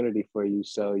opportunity for you.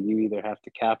 So you either have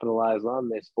to capitalize on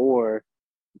this or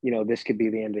this could be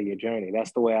the end of your journey.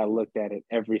 That's the way I looked at it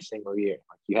every single year.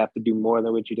 Like, you have to do more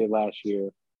than what you did last year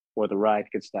or the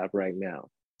ride could stop right now.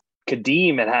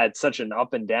 Kadeem had such an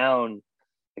up and down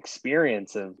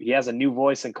experience of, he has a new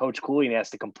voice in Coach Cooley and he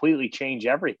has to completely change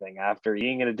everything after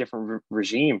being in a different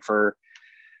regime for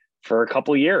a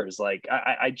couple of years. Like,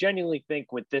 I genuinely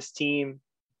think with this team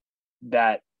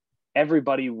that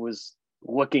everybody was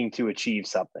looking to achieve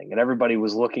something and everybody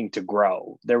was looking to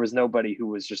grow. There was nobody who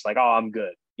was just like, oh, I'm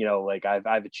good. Like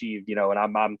I've achieved, and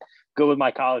I'm good with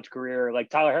my college career. Like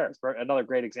Tyler Harris, another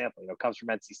great example, comes from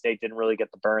NC State, didn't really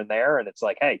get the burn there. And it's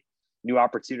like, hey, new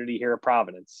opportunity here at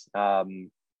Providence.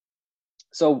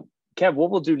 So Kev,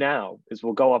 what we'll do now is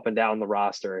we'll go up and down the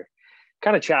roster,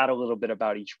 kind of chat a little bit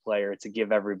about each player to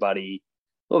give everybody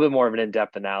a little bit more of an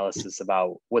in-depth analysis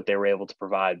about what they were able to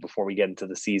provide before we get into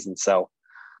the season. So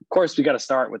of course, we got to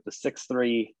start with the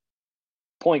 6'3"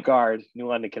 point guard, New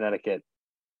London, Connecticut,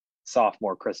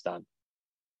 sophomore Chris Dunn.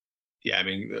 Yeah, I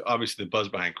mean, obviously the buzz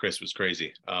behind Chris was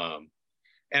crazy. And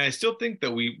I still think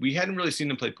that we hadn't really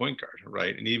seen him play point guard,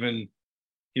 right? And even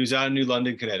he was out in New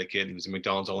London, Connecticut. He was a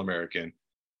McDonald's All-American.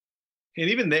 And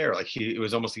even there, like it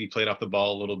was almost like he played off the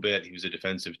ball a little bit. He was a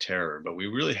defensive terror, but we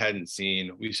really hadn't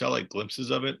seen, we saw like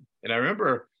glimpses of it. And I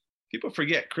remember, people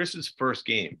forget, Chris's first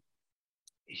game,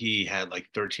 he had like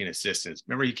 13 assists.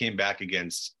 Remember, he came back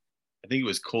against, I think it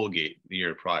was Colgate the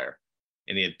year prior,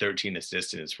 and he had 13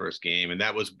 assists in his first game. And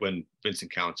that was when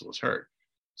Vincent Council was hurt.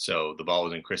 So the ball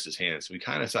was in Chris's hands. So we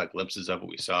kind of saw glimpses of it.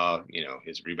 We saw,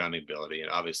 his rebounding ability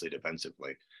and obviously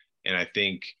defensively. And I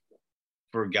think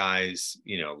for guys,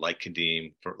 like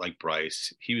Kadeem, like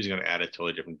Bryce, he was going to add a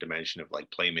totally different dimension of like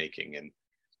playmaking. And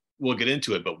we'll get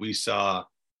into it, but we saw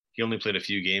he only played a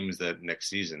few games that next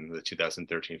season, the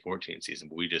 2013-14 season,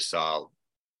 but we just saw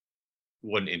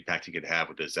what an impact he could have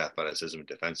with his athleticism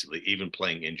defensively, even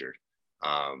playing injured.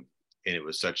 And it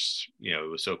was such,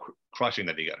 it was so crushing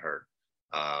that he got hurt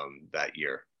that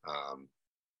year.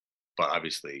 But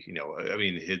obviously,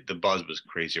 the buzz was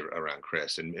crazy around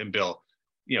Chris. And Bill,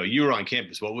 you were on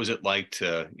campus. What was it like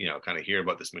to, kind of hear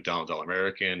about this McDonald's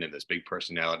All-American and this big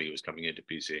personality who was coming into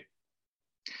PC?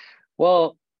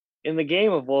 Well, in the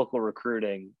game of local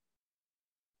recruiting,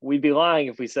 we'd be lying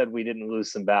if we said we didn't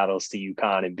lose some battles to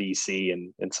UConn and BC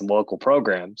and some local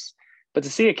programs. But to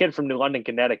see a kid from New London,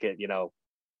 Connecticut,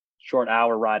 short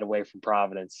hour ride away from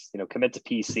Providence, commit to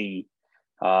PC,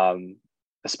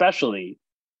 especially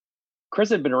Chris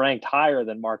had been ranked higher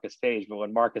than Marcus Page, but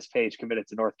when Marcus Page committed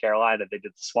to North Carolina, they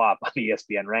did the swap on the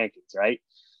ESPN rankings, right?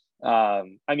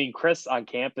 Chris on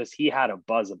campus, he had a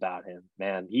buzz about him,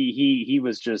 man. He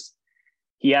was just,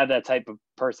 he had that type of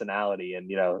personality.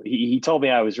 And, he told me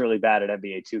I was really bad at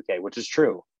NBA 2K, which is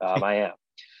true. I am.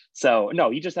 So no,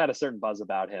 he just had a certain buzz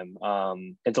about him.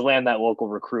 And to land that local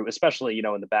recruit, especially,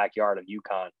 in the backyard of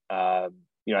UConn,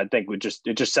 I think it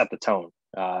just set the tone.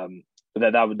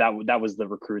 That was the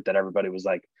recruit that everybody was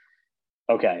like,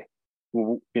 okay,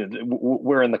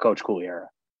 we're in the Coach Cooley era.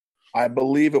 I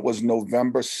believe it was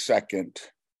November 2nd,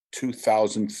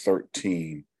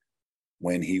 2013,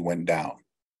 when he went down.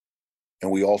 And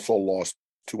we also lost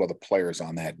 2 other players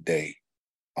on that day.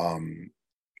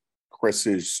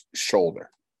 Chris's shoulder.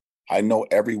 I know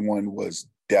everyone was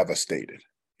devastated,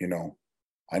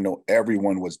 I know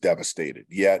everyone was devastated.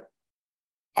 Yet,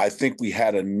 I think we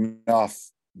had enough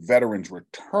veterans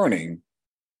returning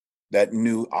that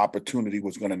new opportunity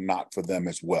was going to knock for them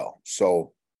as well.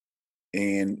 So,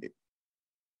 and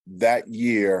that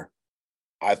year,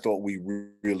 I thought we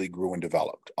really grew and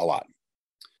developed a lot.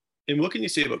 And what can you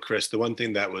say about Chris? The one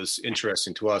thing that was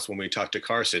interesting to us when we talked to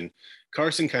Carson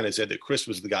kind of said that Chris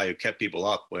was the guy who kept people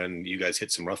up when you guys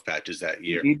hit some rough patches that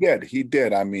year. He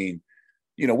did. I mean,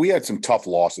 we had some tough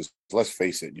losses. Let's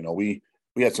face it. We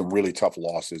had some really tough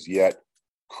losses, yet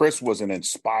Chris was an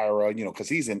inspirer, because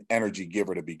he's an energy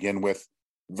giver to begin with.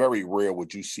 Very rare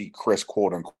would you see Chris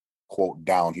quote unquote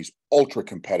down. He's ultra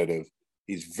competitive.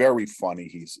 He's very funny.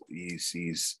 He's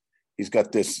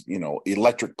got this,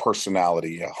 electric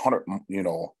personality,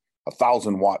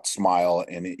 1,000-watt smile,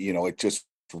 and it just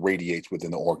radiates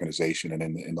within the organization and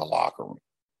in the locker room.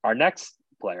 Our next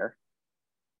player,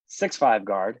 6'5"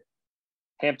 guard,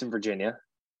 Hampton, Virginia,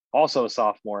 also a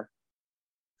sophomore,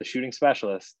 the shooting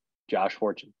specialist, Josh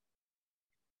Fortune.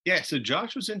 Yeah, so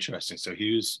Josh was interesting. So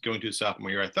he was going to his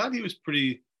sophomore year. I thought he was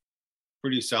pretty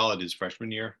solid his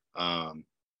freshman year. What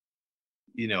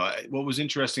was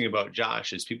interesting about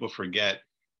Josh is people forget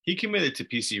he committed to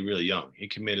PC really young. He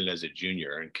committed as a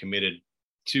junior and committed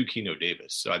to Keno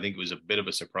Davis. So I think it was a bit of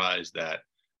a surprise that,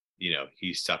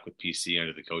 he stuck with PC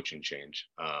under the coaching change,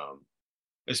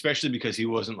 especially because he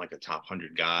wasn't like a top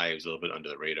 100 guy. He was a little bit under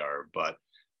the radar, but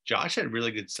Josh had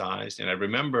really good size. And I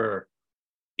remember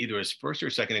either his first or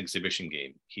second exhibition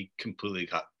game, he completely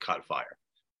caught fire.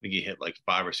 I think he hit like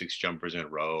 5 or 6 jumpers in a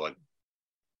row, like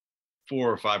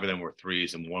 4 or 5 of them were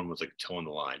threes and one was like toeing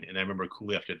the line. And I remember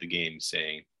Cooley after the game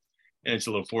saying, and it's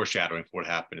a little foreshadowing for what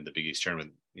happened in the Big East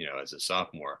tournament, as a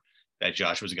sophomore, that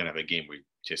Josh was going to have a game where he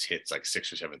just hits like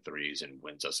 6 or 7 threes and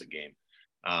wins us a game.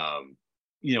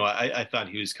 I thought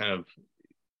he was kind of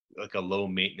like a low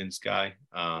maintenance guy.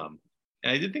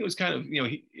 And I did think it was kind of,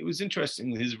 it was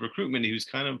interesting. His recruitment, he was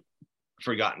kind of a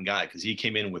forgotten guy because he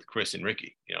came in with Chris and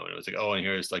Ricci, and it was like, oh, and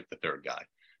here's like the third guy.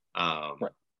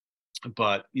 Right.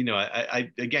 But,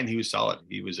 again, he was solid.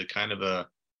 He was a kind of a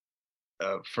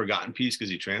forgotten piece because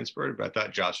he transferred, but I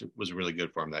thought Josh was really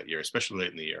good for him that year, especially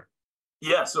late in the year.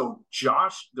 Yeah, so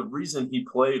Josh, the reason he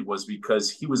played was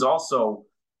because he was also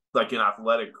like an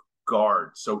athletic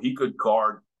guard. So he could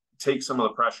take some of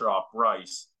the pressure off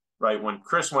Bryce, right? When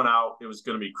Chris went out, it was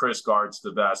going to be Chris guards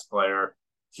the best player.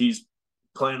 He's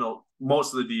playing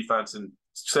most of the defense and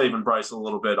saving Bryce a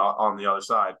little bit on the other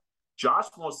side. Josh,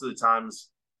 most of the times,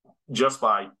 just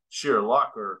by sheer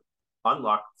luck or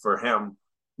unluck for him,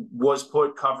 was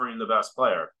put covering the best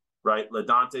player, right?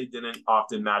 LaDante didn't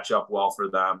often match up well for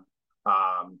them,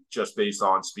 just based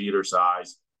on speed or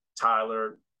size.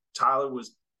 Tyler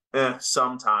was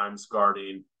sometimes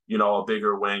guarding, a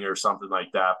bigger wing or something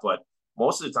like that. But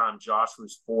most of the time, Josh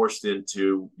was forced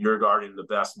into, you're guarding the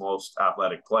best, most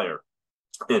athletic player.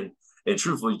 And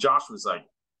truthfully, Josh was like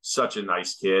such a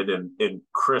nice kid. And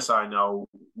Chris, I know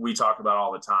we talk about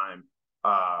all the time,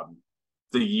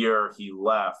 the year he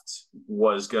left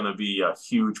was going to be a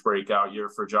huge breakout year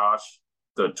for Josh.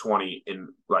 You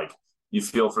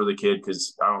feel for the kid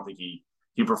because I don't think he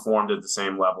performed at the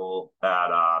same level at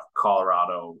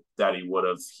Colorado that he would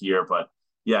have here. But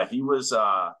yeah, he was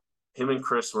him and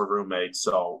Chris were roommates,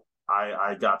 so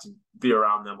I got to be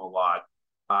around them a lot.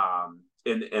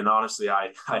 And honestly,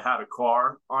 I had a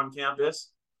car on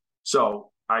campus,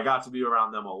 so I got to be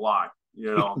around them a lot.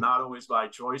 Not always by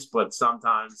choice, but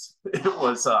sometimes it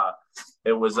was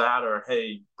that or,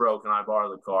 hey, bro, can I borrow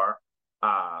the car?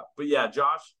 But yeah,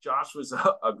 Josh was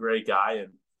a great guy.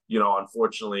 And,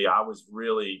 unfortunately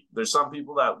there's some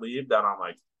people that leave that I'm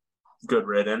like, good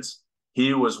riddance.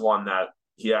 He was one that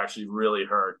he actually really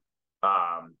hurt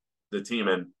the team,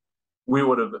 and we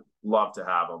would have loved to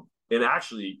have him. And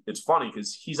actually, it's funny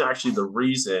because he's actually the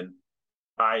reason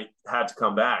I had to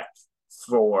come back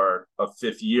for a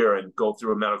 5th year and go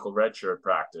through a medical redshirt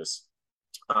practice,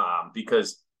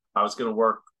 because I was going to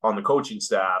work on the coaching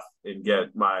staff and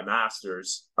get my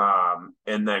master's.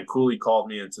 And then Cooley called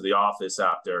me into the office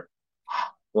after,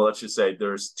 well, let's just say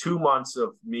there's 2 months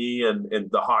of me and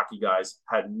the hockey guys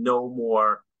had no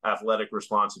more athletic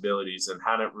responsibilities and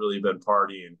hadn't really been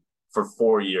partying for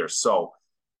 4 years. So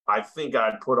I think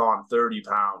I'd put on 30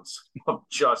 pounds of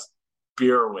just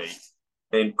beer weight.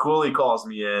 And Cooley calls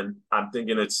me in. I'm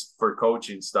thinking it's for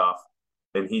coaching stuff.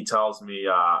 And he tells me,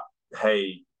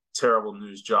 hey, terrible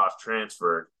news, Josh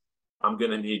transferred. I'm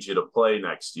going to need you to play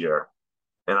next year.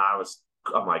 And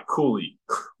I'm like, Cooley,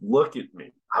 look at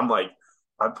me. I'm like,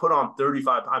 I put on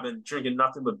 35. I've been drinking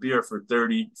nothing but beer for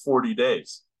 30, 40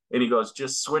 days. And he goes,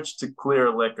 just switch to clear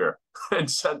liquor.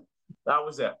 And said, that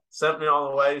was it. Sent me all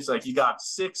the way. He's like, you got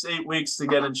 6-8 weeks to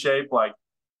get in shape. Like,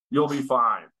 you'll be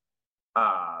fine.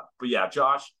 But yeah,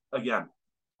 Josh, again,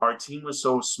 our team was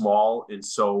so small and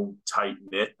so tight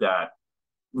knit that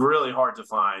really hard to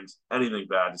find anything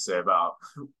bad to say about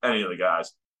any of the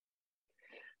guys.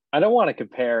 I don't want to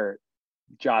compare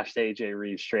Josh to AJ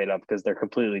Reeves straight up because they're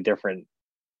completely different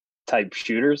type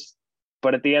shooters.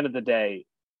 But at the end of the day,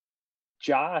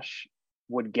 Josh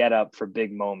would get up for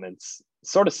big moments,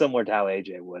 sort of similar to how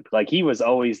AJ would. Like, he was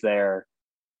always there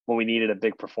when we needed a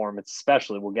big performance,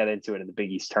 especially we'll get into it in the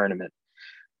Big East tournament.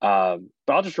 But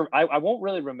I won't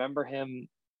really remember him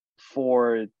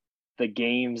for the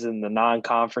games and the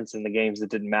non-conference and the games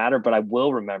that didn't matter, but I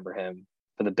will remember him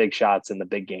for the big shots in the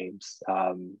big games,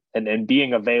 and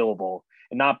being available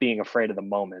and not being afraid of the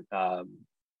moment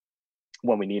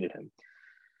when we needed him.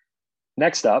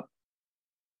 Next up,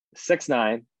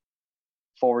 6'9",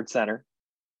 forward center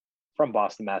from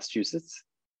Boston, Massachusetts,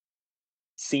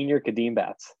 senior Kadeem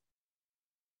Batts.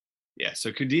 Yeah,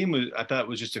 so Kadeem I thought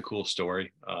was just a cool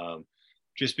story,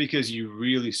 just because you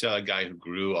really saw a guy who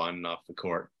grew on and off the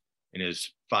court in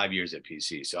his 5 years at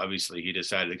PC. So obviously he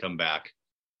decided to come back,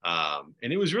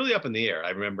 and it was really up in the air.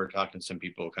 I remember talking to some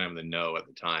people kind of in the know at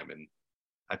the time, and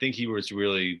I think he was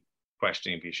really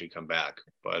questioning if he should come back.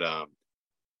 But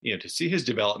to see his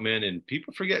development, and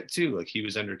people forget too, like he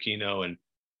was under Keno, and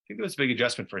I think that was a big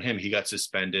adjustment for him. He got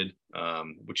suspended,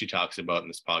 which he talks about in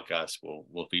this podcast.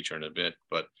 We'll feature in a bit,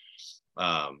 but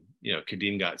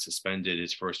Kadeem got suspended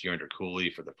his first year under Cooley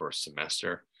for the first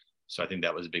semester. So I think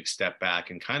that was a big step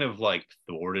back and kind of like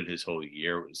thwarted his whole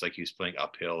year. It was like he was playing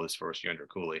uphill his first year under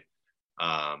Cooley.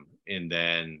 And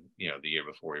then, the year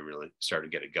before he really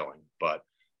started to get it going. But,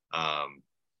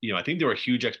 I think there were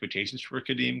huge expectations for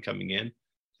Kadeem coming in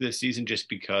this season just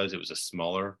because it was a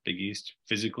smaller Big East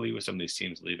physically with some of these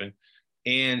teams leaving.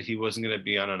 And he wasn't going to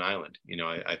be on an island.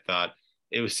 I thought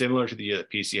it was similar to the year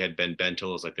that PC had Ben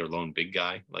Bentel as like their lone big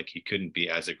guy. Like he couldn't be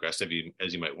as aggressive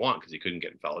as he might want because he couldn't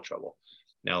get in foul trouble.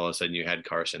 Now all of a sudden you had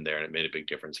Carson there and it made a big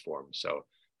difference for him. So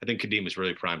I think Kadeem was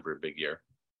really primed for a big year.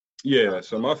 Yeah,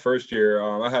 so my first year,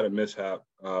 I had a mishap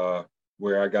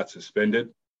where I got suspended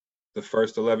the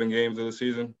first 11 games of the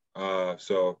season.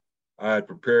 So I had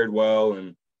prepared well,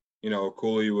 and,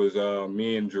 Cooley was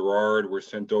me and Gerard were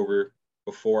sent over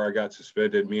before I got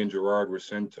suspended. Me and Gerard were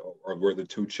the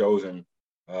two chosen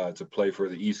to play for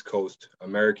the East Coast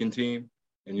American team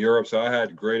in Europe. So I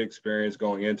had great experience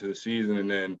going into the season, and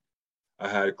then I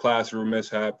had a classroom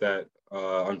mishap that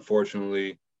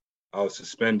unfortunately I was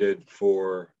suspended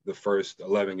for the first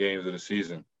 11 games of the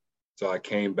season. So I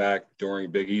came back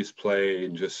during Big East play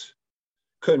and just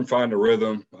couldn't find a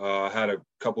rhythm. I had a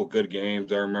couple good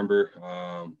games, I remember,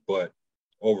 but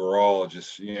overall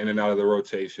just in and out of the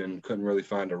rotation, couldn't really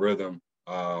find a rhythm,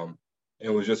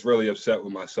 and was just really upset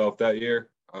with myself that year.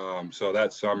 So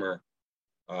that summer,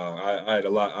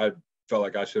 I felt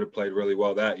like I should have played really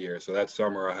well that year. So that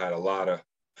summer I had a lot of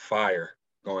fire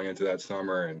going into that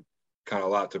summer and kind of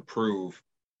a lot to prove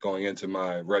going into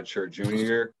my redshirt junior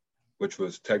year, which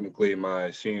was technically my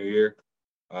senior year.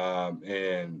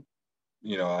 And,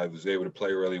 I was able to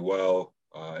play really well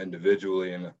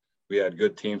individually, and we had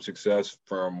good team success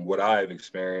from what I've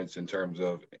experienced in terms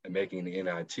of making the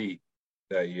NIT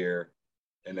that year.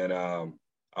 And then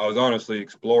I was honestly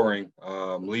exploring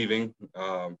leaving,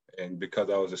 and because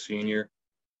I was a senior,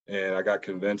 and I got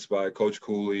convinced by Coach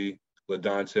Cooley,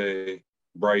 LaDante,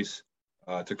 Bryce,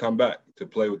 to come back to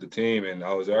play with the team. And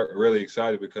I was really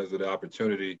excited because of the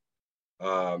opportunity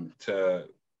to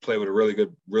play with a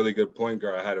really good point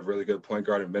guard. I had a really good point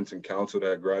guard in Vincent Council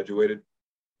that graduated.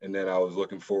 And then I was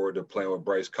looking forward to playing with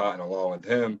Bryce Cotton along with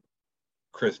him,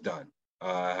 Chris Dunn.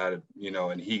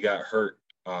 And he got hurt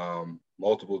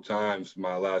multiple times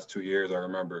my last 2 years, I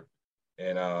remember.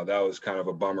 And that was kind of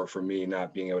a bummer for me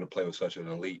not being able to play with such an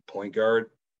elite point guard.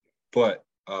 But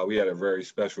we had a very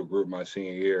special group my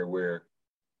senior year where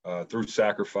through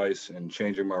sacrifice and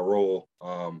changing my role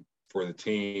for the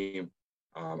team,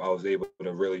 I was able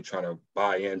to really try to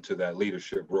buy into that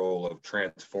leadership role of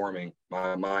transforming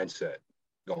my mindset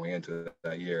going into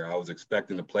that year. I was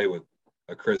expecting to play with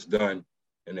a Chris Dunn,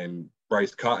 and then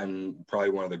Bryce Cotton, probably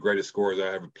one of the greatest scorers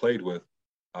I ever played with,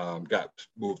 got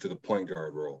moved to the point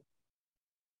guard role.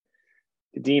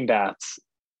 Kadeem Batts,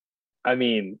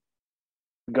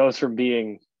 goes from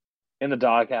being in the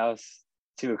doghouse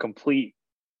to a complete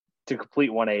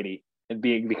 180 and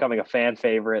becoming a fan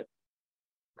favorite.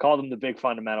 Called him the big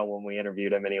fundamental when we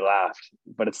interviewed him, and he laughed,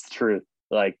 but it's the truth.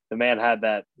 Like, the man had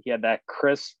that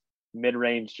crisp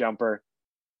mid-range jumper,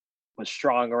 was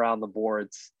strong around the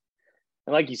boards.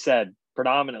 And like you said,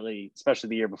 predominantly, especially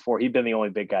the year before, he'd been the only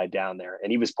big guy down there,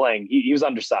 and he was playing, he was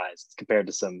undersized compared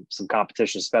to some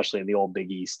competition, especially in the old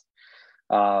Big East.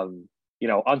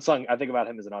 unsung. I think about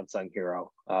him as an unsung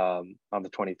hero on the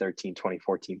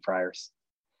 2013-2014 Friars.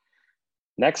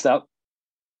 Next up,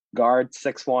 guard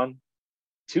 6'1",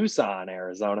 Tucson,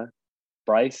 Arizona,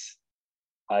 Bryce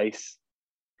Ice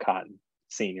Cotton,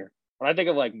 senior. When I think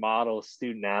of like model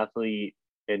student athlete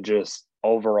and just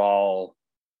overall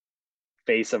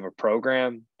face of a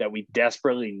program that we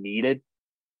desperately needed,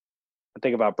 I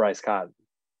think about Bryce Cotton.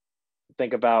 I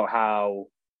think about how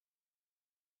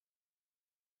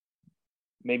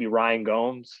maybe Ryan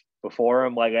Gomes before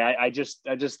him. Like I just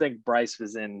think Bryce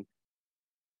was in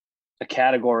a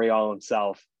category all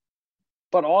himself,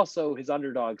 but also his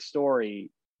underdog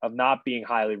story of not being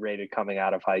highly rated coming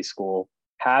out of high school,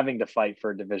 having to fight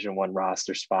for a Division I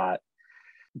roster spot,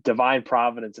 divine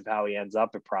providence of how he ends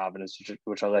up at Providence,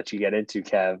 which I'll let you get into,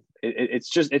 Kev. It's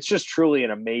just truly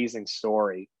an amazing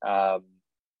story. And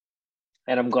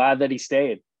I'm glad that he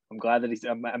stayed. I'm glad that he's,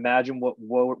 imagine what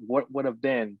would have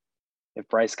been if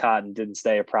Bryce Cotton didn't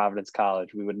stay at Providence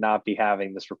College. We would not be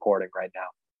having this recording right now.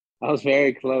 I was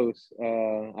very close.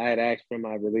 I had asked for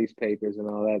my release papers and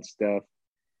all that stuff.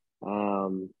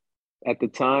 At the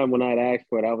time when I'd asked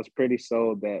for it, I was pretty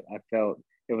sold that I felt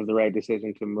it was the right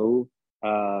decision to move,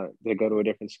 to go to a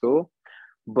different school.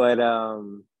 But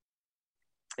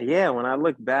yeah, when I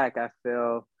look back, I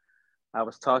feel I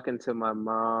was talking to my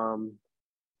mom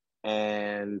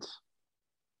and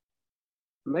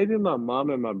maybe my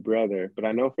mom and my brother, but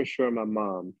I know for sure my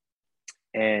mom.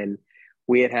 And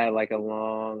we had like a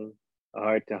long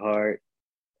heart-to-heart.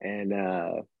 And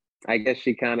I guess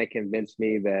she kind of convinced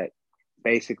me that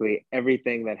basically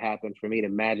everything that happened for me to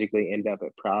magically end up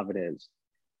at Providence,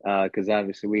 because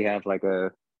obviously we have like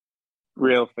a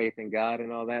real faith in God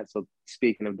and all that. So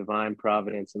speaking of divine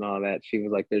providence and all that, she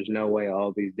was like, there's no way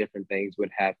all these different things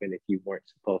would happen if you weren't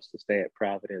supposed to stay at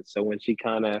Providence. So when she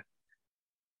kind of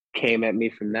came at me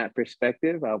from that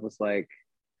perspective, I was like,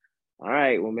 all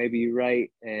right, well, maybe you're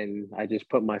right. And I just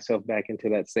put myself back into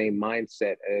that same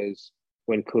mindset as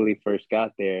when Cooley first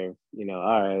got there.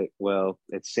 All right, well,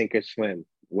 it's sink or swim.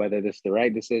 Whether this is the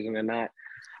right decision or not,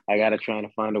 I got to try to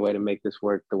find a way to make this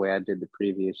work the way I did the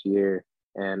previous year.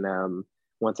 And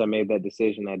once I made that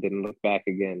decision, I didn't look back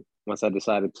again once I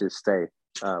decided to stay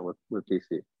with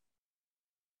DC.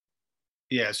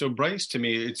 Yeah, so Bryce, to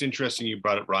me, it's interesting you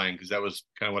brought up Ryan, because that was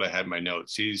kind of what I had in my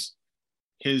notes.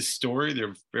 His story,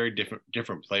 they're very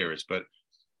different players, but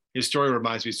his story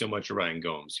reminds me so much of Ryan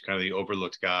Gomes, kind of the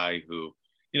overlooked guy who,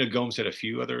 Gomes had a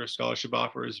few other scholarship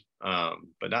offers,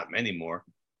 but not many more.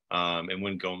 And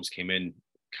when Gomes came in,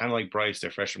 kind of like Bryce,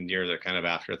 their freshman year, they're kind of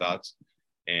afterthoughts.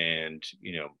 And,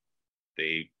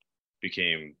 they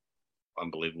became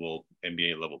unbelievable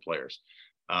NBA level players.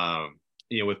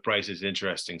 With Bryce, it's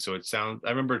interesting. So I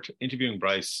remember interviewing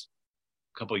Bryce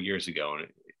a couple of years ago,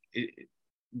 and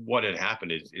what had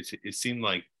happened is it seemed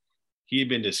like he had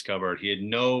been discovered. He had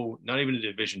not even a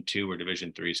Division II or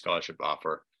Division III scholarship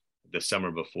offer the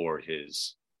summer before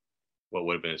what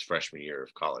would have been his freshman year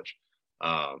of college.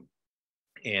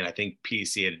 And I think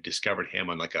PC had discovered him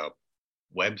on like a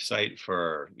website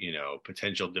for,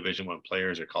 potential Division I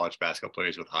players or college basketball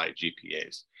players with high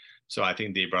GPAs. So I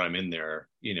think they brought him in there.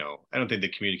 I don't think they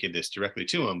communicated this directly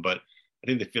to him, but I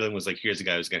think the feeling was like, here's a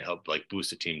guy who's going to help like boost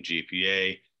the team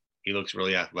GPA. He looks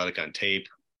really athletic on tape.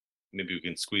 Maybe we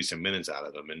can squeeze some minutes out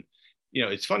of him. And,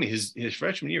 it's funny, his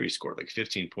freshman year, he scored like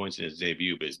 15 points in his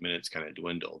debut, but his minutes kind of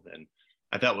dwindled. And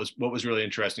I thought what was really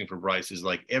interesting for Bryce is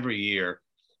like every year,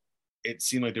 it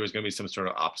seemed like there was going to be some sort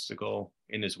of obstacle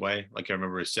in his way. Like I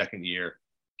remember his second year,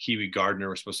 Kiwi Gardner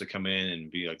was supposed to come in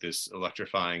and be like this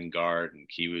electrifying guard, and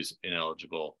Kiwi was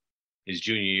ineligible. His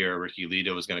junior year, Ricky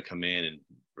Lito was going to come in, and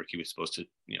Ricky was supposed to,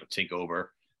 take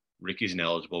over. Ricky's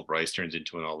ineligible. Bryce turns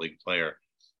into an all-league player.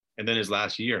 And then his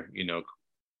last year,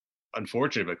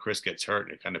 unfortunate, but Chris gets hurt,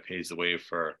 and it kind of paves the way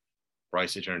for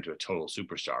Bryce to turn into a total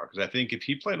superstar. Because I think if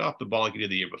he played off the ball like he did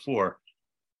the year before,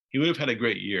 he would have had a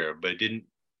great year, but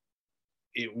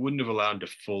it wouldn't have allowed him to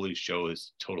fully show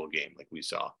his total game like we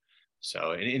saw.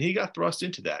 So, and he got thrust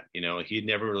into that. He'd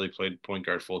never really played point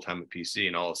guard full-time at PC,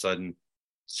 and all of a sudden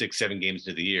 6-7 games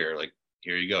into the year, like,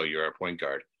 here you go, you're our point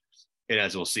guard. And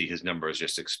as we'll see, his numbers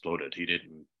just exploded.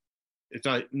 It's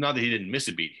not that he didn't miss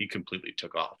a beat, he completely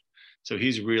took off. So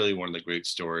he's really one of the great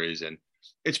stories. And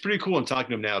it's pretty cool in talking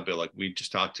to him now, Bill, like we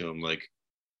just talked to him, like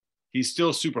he's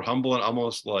still super humble and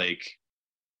almost like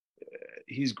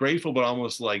he's grateful, but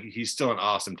almost like he's still in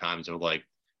awe sometimes of like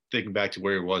thinking back to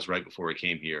where he was right before he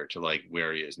came here to like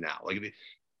where he is now. Like,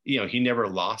 he never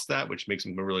lost that, which makes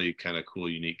him a really kind of cool,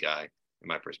 unique guy in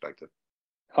my perspective.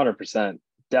 100%.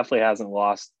 Definitely hasn't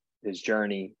lost his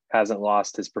journey, hasn't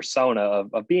lost his persona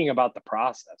of being about the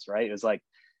process, right? It's like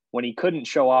when he couldn't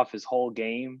show off his whole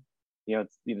game,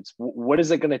 it's what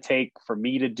is it going to take for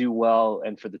me to do well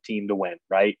and for the team to win,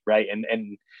 right?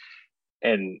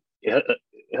 And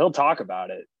he'll talk about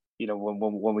it,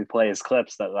 when we play his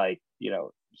clips, that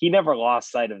he never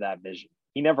lost sight of that vision.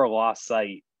 He never lost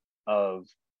sight of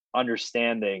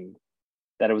understanding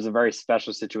that it was a very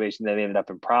special situation that they ended up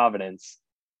in Providence,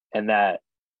 and that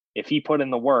if he put in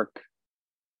the work,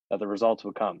 that the results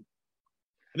would come.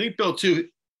 I think Bill too,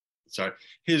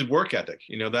 his work ethic,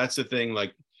 that's the thing,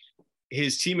 like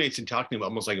his teammates and talking about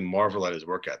almost like marvel at his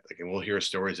work ethic. And we'll hear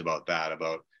stories about that,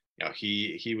 about,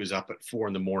 he was up at 4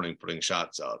 a.m. putting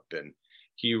shots up, and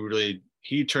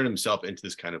he turned himself into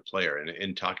this kind of player. And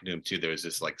in talking to him too, there's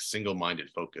this like single-minded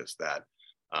focus that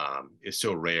is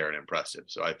so rare and impressive.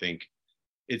 So I think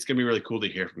it's going to be really cool to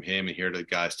hear from him and hear the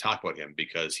guys talk about him,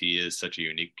 because he is such a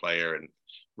unique player and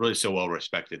really so well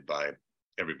respected by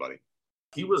everybody.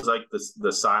 He was like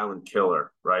the silent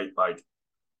killer, right? Like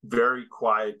very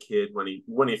quiet kid when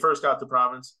he first got to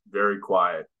Providence, very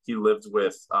quiet. He lived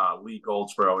with Lee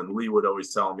Goldsboro, and Lee would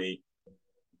always tell me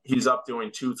he's up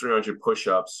doing 200-300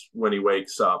 push-ups when he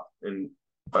wakes up,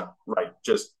 but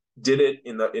just did it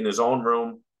in his own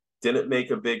room, didn't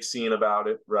make a big scene about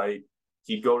it, right?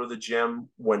 He'd go to the gym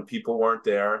when people weren't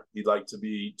there. He'd like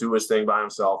to do his thing by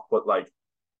himself, but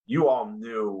you all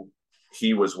knew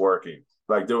he was working.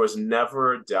 There was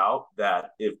never a doubt that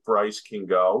if Bryce can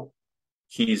go,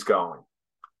 he's going.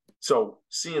 So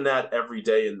seeing that every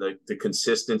day and the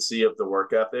consistency of the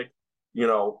work ethic,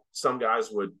 some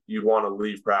guys you'd want to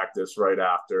leave practice right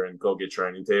after and go get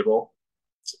training table.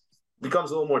 It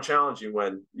becomes a little more challenging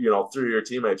when, 3 of your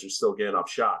teammates are still getting up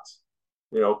shots.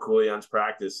 Cooley ends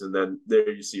practice, and then there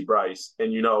you see Bryce,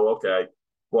 and okay,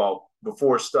 well,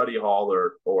 before study hall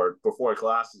or before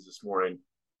classes this morning,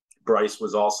 Bryce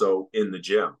was also in the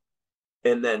gym.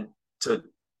 And then to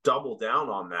double down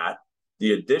on that,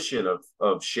 the addition of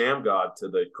Shamgod to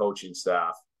the coaching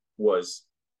staff was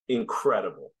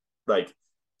incredible.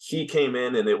 He came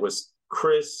in, and it was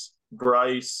Chris,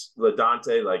 Bryce,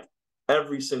 LaDante,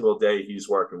 every single day he's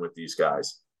working with these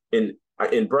guys.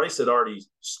 And Bryce had already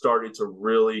started to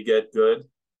really get good,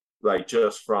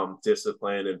 just from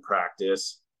discipline and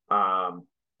practice.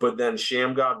 But then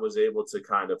Shamgod was able to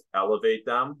kind of elevate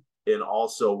them, and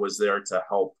also was there to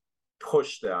help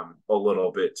push them a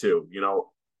little bit too,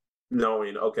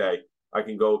 knowing, okay, I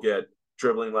can go get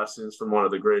dribbling lessons from one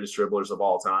of the greatest dribblers of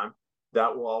all time.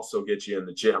 That will also get you in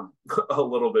the gym a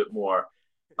little bit more.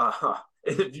 And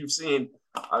if you've seen,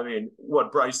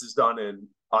 what Bryce has done in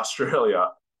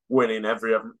Australia, winning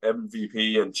every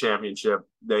MVP and championship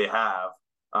they have,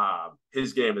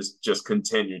 his game has just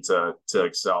continued to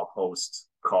excel post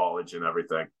college and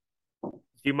everything.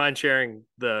 Do you mind sharing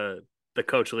the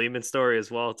Coach Lehman story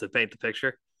as well to paint the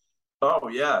picture? Oh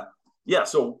yeah.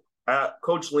 So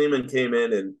Coach Lehman came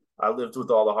in, and I lived with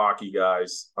all the hockey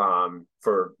guys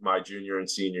for my junior and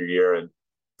senior year. And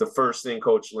the first thing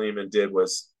Coach Lehman did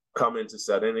was come in to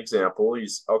set an example.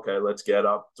 He's okay, let's get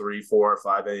up 3, 4,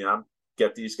 5 a.m.,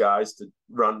 get these guys to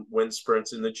run wind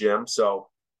sprints in the gym. So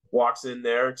walks in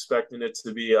there expecting it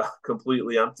to be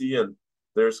completely empty. And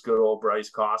there's good old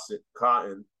Bryce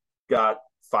Cotton, got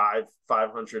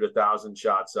 500, 1,000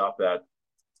 shots up at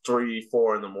 3,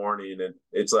 4 in the morning. And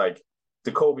it's like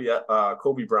the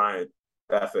Kobe Bryant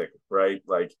ethic, right?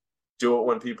 Do it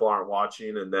when people aren't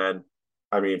watching. And then,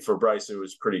 for Bryce, it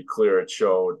was pretty clear. It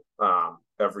showed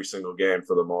every single game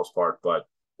for the most part, but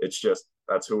it's just,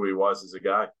 that's who he was as a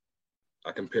guy.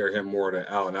 I compare him more to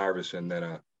Allen Iverson than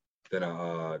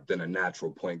a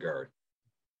natural point guard.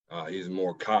 He's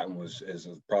more Cotton is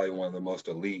probably one of the most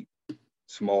elite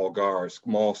small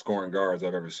scoring guards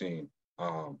I've ever seen.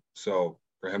 So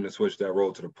for him to switch that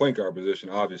role to the point guard position,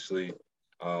 obviously,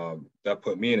 that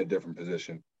put me in a different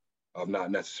position of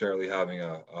not necessarily having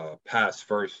a pass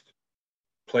first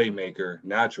playmaker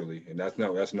naturally, and that's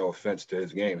no offense to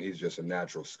his game. He's just a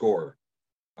natural scorer.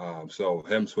 So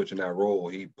him switching that role,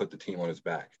 he put the team on his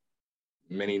back.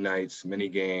 Many nights, many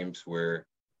games where,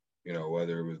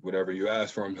 whether it was whatever you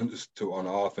asked for him to on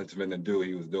the offensive end to do,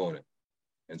 he was doing it.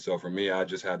 And so for me, I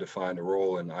just had to find a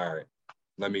role, and all right,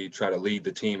 let me try to lead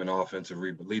the team in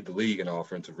lead the league in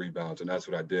offensive rebounds, and that's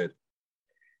what I did.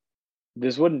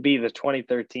 This wouldn't be the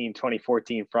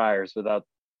 2013-2014 Friars without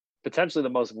potentially the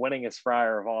most winningest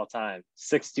Friar of all time,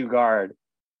 6'2" guard,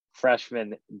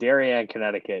 freshman, Darien,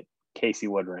 Connecticut, Casey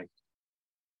Woodring.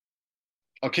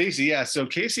 Oh, Casey, yeah. So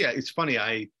Casey, it's funny.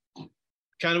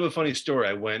 Kind of a funny story.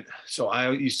 I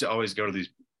used to always go to these.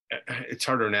 It's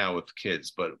harder now with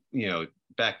kids, but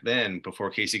back then, before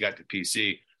Casey got to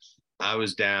PC, I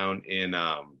was down in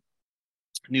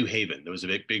New Haven. There was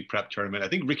a big prep tournament. I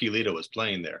think Ricky Lito was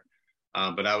playing there,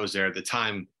 but I was there at the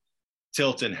time.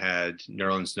 Tilton had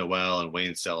Nerlens Noel and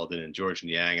Wayne Selden and George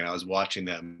Niang, and I was watching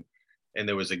them, and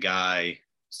there was a guy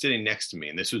sitting next to me,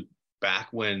 and this was back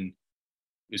when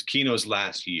it was Keno's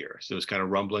last year. So it was kind of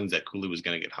rumblings that Cooley was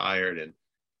going to get hired, and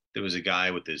there was a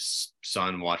guy with his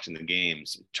son watching the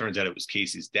games. It turns out it was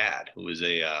Casey's dad, who was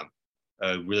a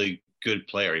really good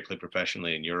player. He played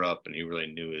professionally in Europe, and he really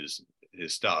knew his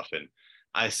stuff. And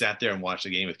I sat there and watched the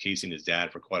game with Casey and his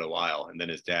dad for quite a while, and then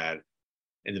his dad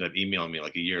ended up emailing me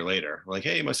like a year later, like,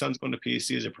 hey, my son's going to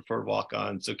PC as a preferred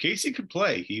walk-on. So Casey could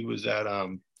play. He was at,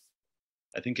 I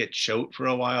think at Choate for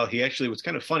a while. He actually, what's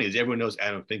kind of funny is everyone knows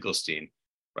Adam Finkelstein,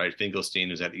 right?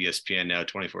 Finkelstein is at ESPN now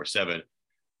 24/7.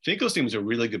 Finkelstein was a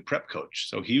really good prep coach.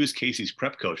 So he was Casey's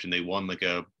prep coach, and they won like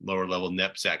a lower level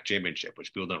NEPSAC championship,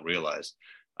 which people don't realize.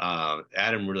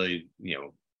 Adam really,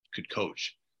 could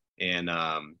coach. And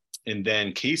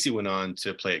then Casey went on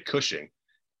to play at Cushing.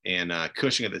 And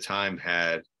Cushing at the time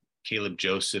had Caleb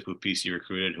Joseph, who PC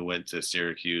recruited, who went to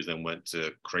Syracuse and went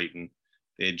to Creighton.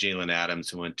 They had Jalen Adams,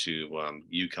 who went to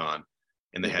UConn.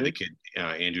 And they had the kid,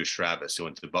 Andrew Stravis, who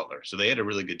went to Butler. So they had a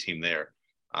really good team there.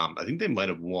 I think they might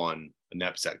have won a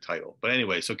NEPSAC title. But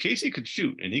anyway, so Casey could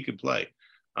shoot and he could play.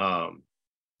 A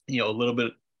little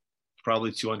bit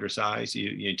probably too undersized.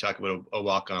 You talk about a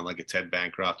walk-on like a Ted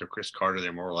Bancroft or Chris Carter.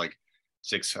 They're more like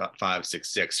 6'5",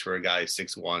 6'6". For a guy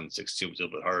 6'1", 6'2", it's a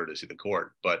little bit harder to see the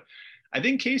court. But I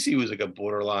think Casey was like a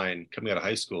borderline coming out of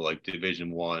high school, like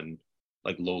Division I,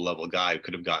 like low-level guy who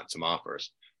could have gotten some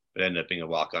offers, but ended up being a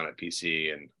walk-on at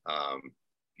PC. And,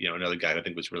 another guy I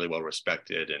think was really well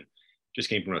respected and just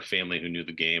came from a family who knew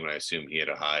the game. And I assume he had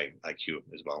a high IQ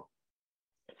as well.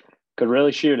 Could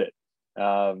really shoot it.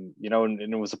 And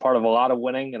it was a part of a lot of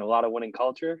winning and a lot of winning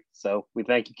culture. So we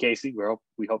thank you, Casey.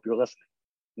 We hope you're listening.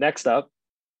 Next up,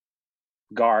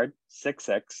 guard,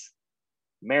 6'6",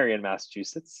 Marion,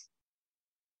 Massachusetts,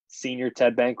 senior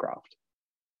Ted Bancroft.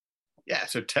 Yeah,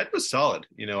 so Ted was solid.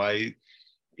 And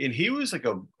he was like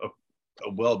a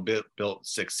well-built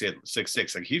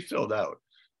 6'6". Like he filled out.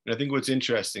 And I think what's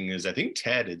interesting is I think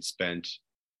Ted had spent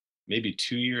maybe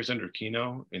 2 years under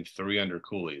Keno and 3 under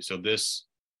Cooley. So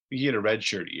he had a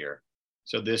redshirt year.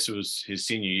 So this was his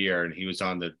senior year, and he was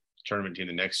on the tournament team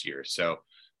the next year. So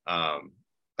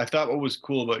I thought what was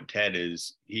cool about Ted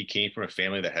is he came from a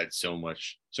family that had so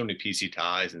many PC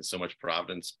ties and so much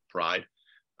Providence pride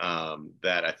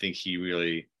that I think he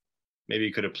really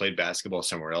maybe could have played basketball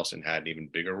somewhere else and had an even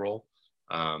bigger role.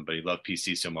 But he loved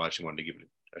PC so much and wanted to give it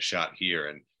a shot here.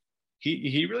 And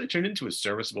he really turned into a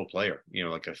serviceable player,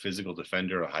 like a physical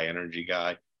defender, a high energy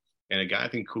guy, and a guy I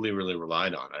think Cooley really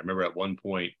relied on. I remember at one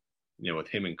point, with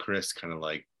him and Chris kind of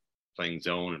like playing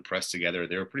zone and press together,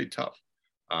 they were pretty tough.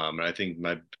 And I think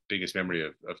my biggest memory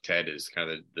of Ted is kind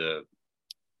of the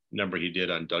number he did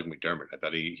on Doug McDermott. I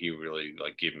thought he really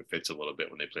like gave him fits a little bit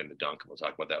when they played in the dunk. And we'll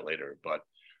talk about that later. But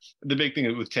the big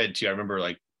thing with Ted too, I remember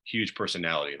like huge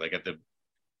personality. Like at the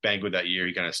banquet that year,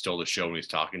 he kind of stole the show when he was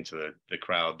talking to the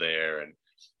crowd there. And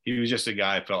he was just a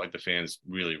guy I felt like the fans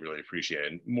really, really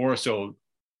appreciated. And more so,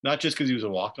 not just because he was a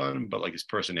walk-on, but like his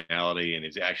personality and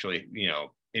his actually,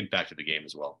 impacted the game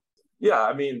as well. Yeah,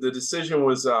 I mean, the decision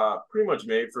was pretty much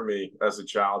made for me as a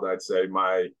child, I'd say.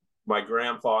 My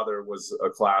grandfather was a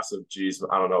class of,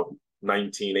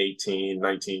 1918,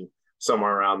 19,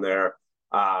 somewhere around there.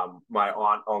 My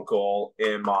aunt, uncle,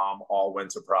 and mom all went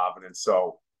to Providence.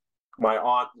 So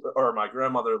my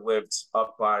grandmother lived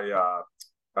up by,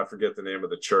 I forget the name of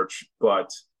the church,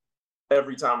 but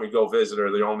every time we go visit her,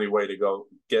 the only way to go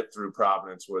get through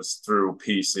Providence was through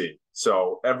PC.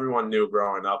 So everyone knew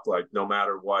growing up, like no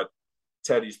matter what,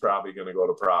 Teddy's probably going to go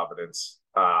to Providence.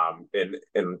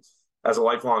 And as a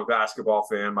lifelong basketball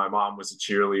fan, my mom was a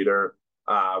cheerleader.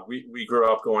 We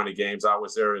grew up going to games. I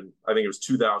was there in, I think it was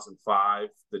 2005,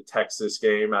 the Texas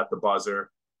game at the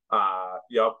buzzer.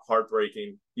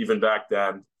 Heartbreaking even back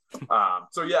then.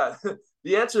 So yeah,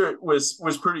 the answer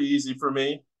was pretty easy for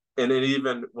me. And then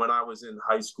even when I was in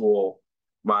high school,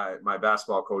 my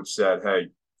basketball coach said, hey,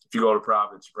 if you go to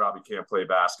Providence, you probably can't play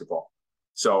basketball.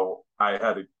 So I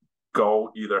had to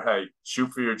go either, hey,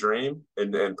 shoot for your dream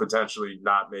and potentially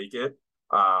not make it,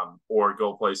 or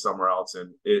go play somewhere else.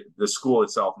 And the school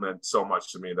itself meant so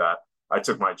much to me that I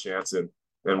took my chance and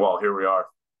well, here we are.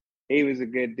 He was a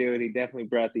good dude. He definitely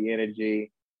brought the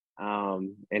energy,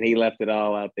 and he left it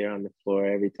all out there on the floor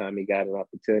every time he got an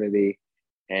opportunity.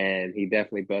 And he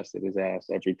definitely busted his ass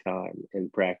every time in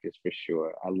practice for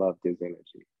sure. I loved his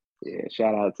energy. Yeah,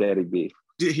 shout out to Eddie B.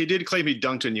 He did claim he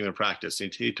dunked on you in practice.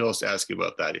 He told us to ask you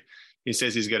about that. He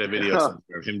says he's got a video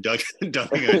somewhere of him dunking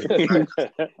on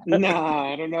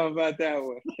Nah, I don't know about that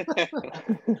one.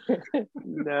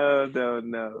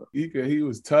 No. He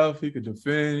was tough. He could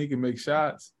defend. He could make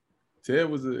shots. Ted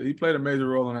he played a major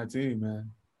role on that team,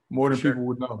 man. More than people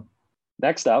would know.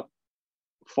 Next up,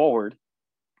 forward,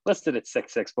 listed at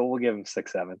 6'6", but we'll give him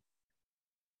 6'7".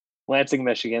 Lansing,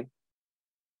 Michigan,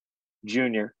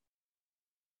 junior,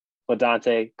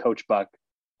 LaDante, Coach Buck,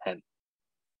 Hen.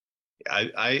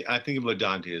 I think of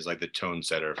LaDante as like the tone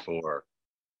setter for,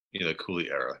 the Cooley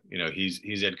era.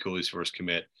 He's Ed Cooley's first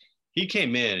commit. He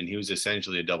came in and he was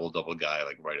essentially a double-double guy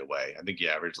like right away. I think he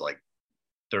averaged like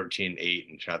 13, 8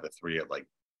 and shot the three at like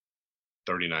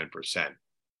 39%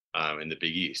 in the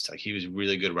Big East. Like he was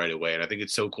really good right away. And I think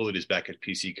it's so cool that he's back at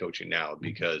PC coaching now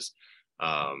because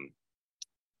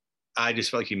I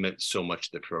just felt like he meant so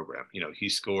much to the program.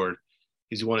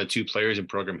 He's one of two players in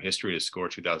program history to score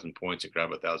 2,000 points and grab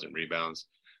 1,000 rebounds.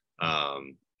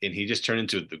 And he just turned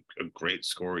into a great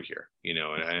scorer here, and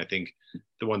I think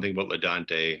the one thing about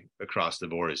LaDante across the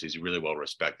board is he's really well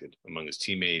respected among his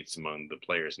teammates, among the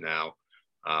players now.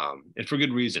 And for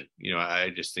good reason. I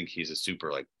just think he's a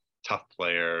super like tough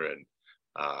player and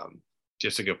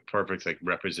just like a perfect like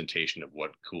representation of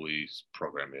what Cooley's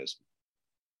program is.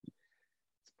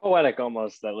 It's poetic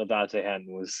almost that LaDante Hen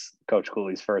was Coach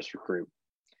Cooley's first recruit.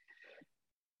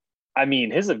 I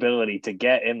mean, his ability to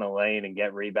get in the lane and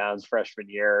get rebounds freshman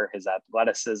year, his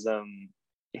athleticism,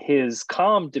 his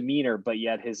calm demeanor, but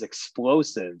yet his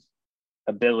explosive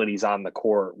abilities on the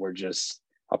court were just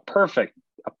a perfect,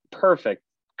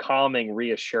 calming,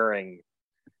 reassuring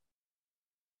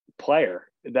player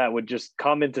that would just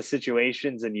come into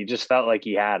situations and you just felt like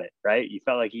he had it, right? You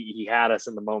felt like he had us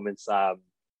in the moments that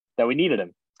we needed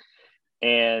him.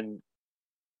 And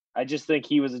I just think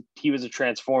he was a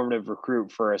transformative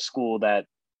recruit for a school that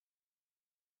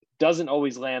doesn't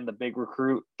always land the big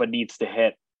recruit, but needs to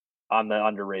hit on the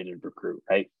underrated recruit,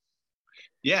 right?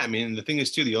 Yeah, I mean, the thing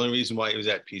is, too, the only reason why he was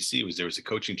at PC was there was a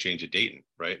coaching change at Dayton,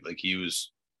 right? Like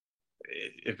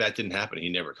if that didn't happen, he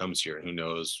never comes here. And who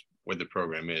knows where the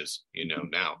program is,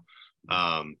 now.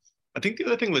 I think the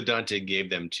other thing LaDante gave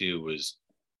them, too, was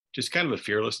just kind of a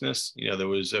fearlessness. There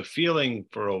was a feeling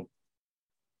for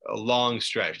a long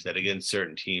stretch that against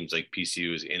certain teams like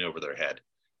PC was in over their head.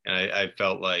 And I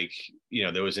felt like,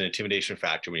 there was an intimidation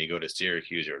factor when you go to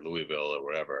Syracuse or Louisville or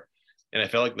wherever. And I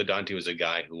felt like LaDante was a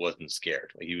guy who wasn't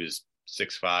scared. Like he was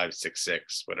 6'5", 6'6",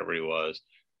 whatever he was,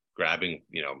 grabbing,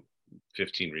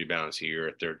 15 rebounds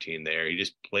here, 13 there. He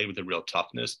just played with a real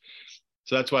toughness.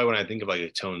 So that's why when I think of like a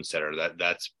tone setter,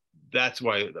 that's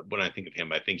why when I think of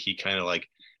him, I think he kind of like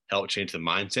helped change the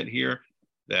mindset here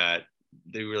that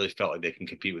they really felt like they can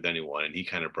compete with anyone. And he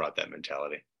kind of brought that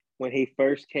mentality. When he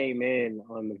first came in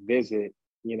on the visit,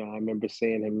 I remember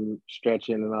seeing him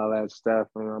stretching and all that stuff.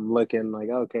 And I'm looking like,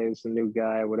 okay, it's a new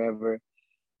guy, whatever.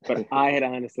 But I had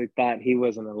honestly thought he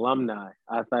was an alumni.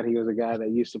 I thought he was a guy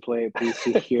that used to play at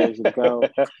PC years ago.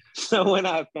 So when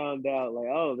I found out, like,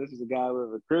 oh, this is a guy we're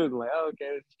recruiting, like, oh,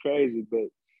 okay, this is crazy. But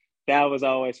that was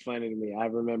always funny to me. I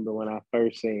remember when I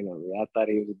first seen him, I thought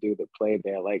he was a dude that played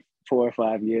there like 4 or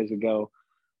 5 years ago.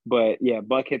 But, yeah,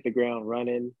 Buck hit the ground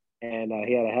running, and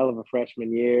he had a hell of a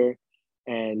freshman year.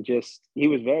 And just he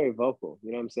was very vocal.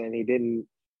 You know what I'm saying? He didn't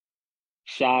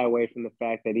shy away from the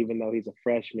fact that even though he's a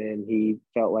freshman, he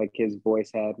felt like his voice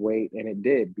had weight, and it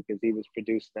did because he was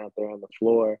producing out there on the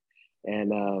floor. And,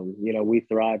 we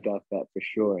thrived off that for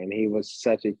sure. And he was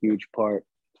such a huge part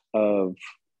of,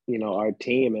 our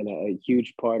team and a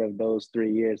huge part of those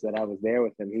 3 years that I was there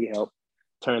with him. He helped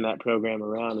turn that program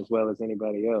around as well as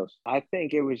anybody else. I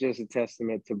think it was just a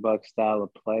testament to Buck's style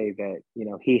of play that,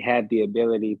 he had the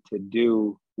ability to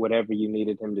do whatever you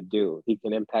needed him to do. He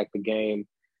can impact the game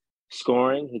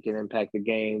scoring. He can impact the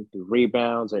game through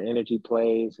rebounds or energy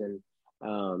plays.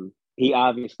 And he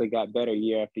obviously got better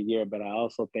year after year, but I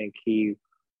also think he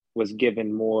was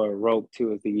given more rope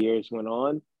too as the years went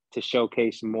on to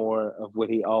showcase more of what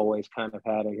he always kind of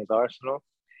had in his arsenal.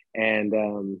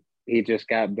 And he just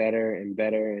got better and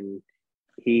better, and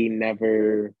he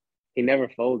never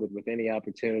folded with any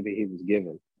opportunity he was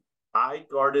given. I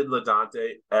guarded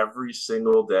LaDante every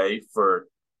single day for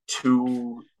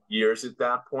 2 years at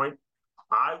that point.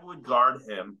 I would guard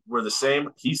him. We're the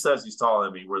same. He says he's taller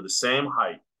than me. We're the same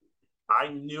height. I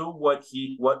knew what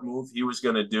move he was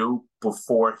going to do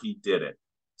before he did it.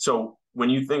 So when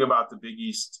you think about the Big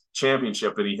East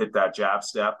championship and he hit that jab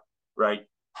step, right?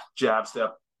 Jab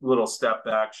step, little step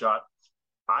back shot.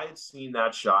 I had seen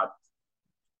that shot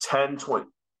 10 to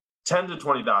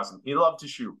 20,000. He loved to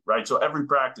shoot, right? So every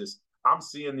practice, I'm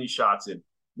seeing these shots in.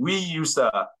 We used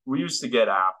to get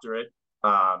after it.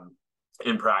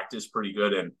 in practice pretty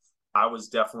good. And I was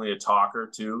definitely a talker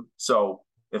too. So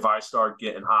if I start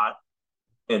getting hot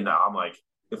and I'm like,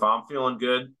 if I'm feeling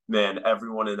good, man,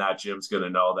 everyone in that gym's going to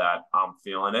know that I'm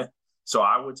feeling it. So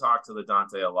I would talk to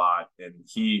LaDante a lot. And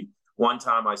one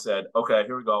time I said, okay,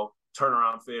 here we go. Turn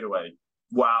around, fade away,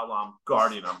 while I'm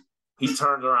guarding him. He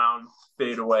turned around,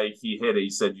 fade away. He hit it. He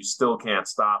said, you still can't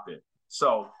stop it.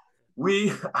 So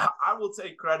I will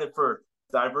take credit for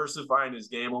diversifying his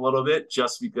game a little bit,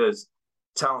 just because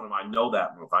telling him, I know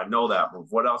that move.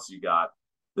 What else you got?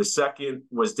 The second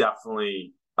was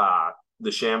definitely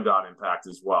the Sham God impact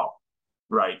as well,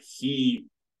 right?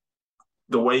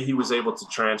 The way he was able to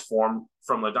transform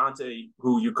from LaDante,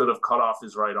 who you could have cut off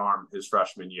his right arm his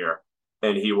freshman year,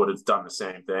 and he would have done the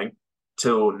same thing,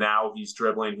 to now he's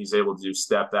dribbling, he's able to do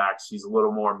step backs, he's a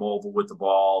little more mobile with the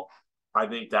ball. I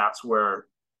think that's where,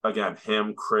 again,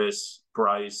 him, Chris,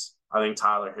 Bryce, I think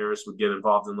Tyler Harris would get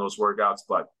involved in those workouts,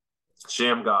 but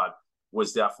Sham God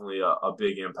was definitely a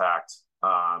big impact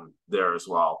there as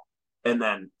well. And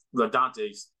then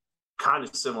LaDante's kind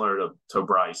of similar to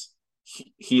Bryce.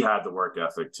 He had the work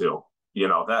ethic too. You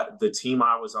know, that the team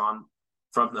I was on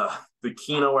from the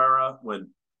Keno era, when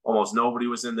almost nobody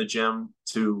was in the gym,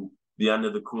 to the end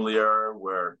of the Cooley era,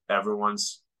 where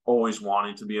everyone's always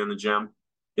wanting to be in the gym,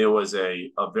 it was a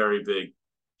very big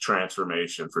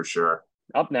transformation for sure.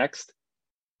 Up next,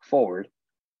 forward,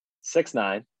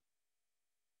 6'9",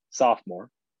 sophomore,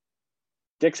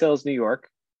 Dix Hills, New York,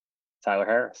 Tyler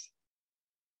Harris.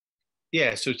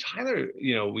 Yeah, so Tyler,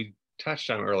 we touched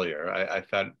on earlier. I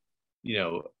thought,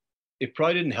 it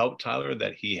probably didn't help Tyler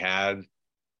that he had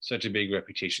such a big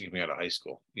reputation coming out of high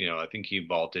school. I think he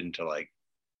vaulted into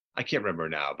I can't remember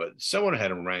now, but someone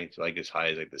had him ranked as high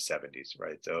as the 70s,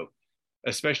 right? So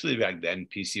especially back then,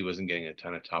 PC wasn't getting a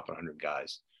ton of top 100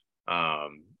 guys.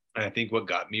 And I think what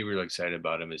got me really excited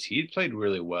about him is he'd played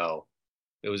really well.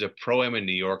 It was a pro-am in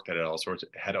New York that had all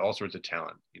sorts of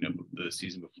talent. The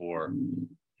season before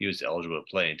he was eligible to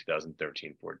play in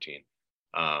 2013-14.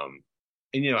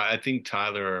 And I think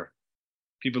Tyler,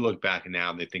 people look back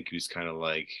now, they think he was kind of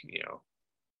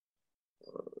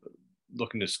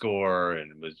looking to score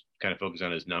and was kind of focused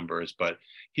on his numbers, but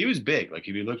he was big. If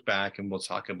you look back, and we'll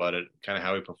talk about it, kind of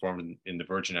how he performed in the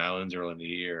Virgin Islands early in the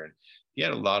year, and he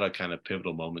had a lot of kind of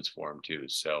pivotal moments for him too.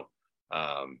 So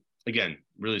again,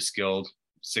 really skilled,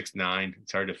 6'9".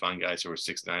 It's hard to find guys who are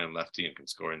 6'9" and lefty and can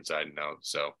score inside and out.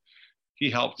 So he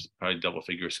helped probably double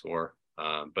figure score.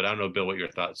 But I don't know, Bill, what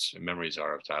your thoughts and memories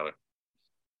are of Tyler.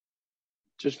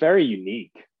 Just very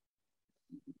unique.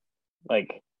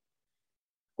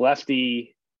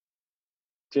 Lefty,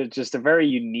 just a very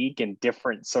unique and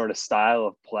different sort of style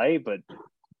of play, but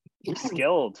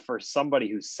skilled for somebody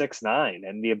who's 6'9",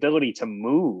 and the ability to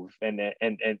move and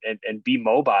be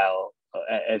mobile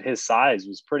at his size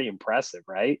was pretty impressive,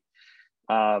 right?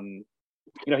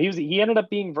 He ended up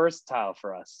being versatile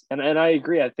for us, and I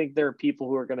agree. I think there are people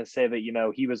who are going to say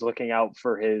that he was looking out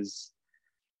for his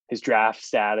draft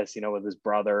status, with his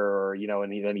brother, or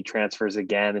and then he transfers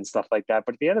again and stuff like that.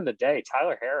 But at the end of the day,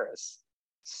 Tyler Harris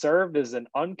served as an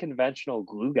unconventional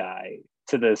glue guy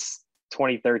to this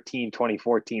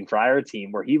 2013-2014 Friar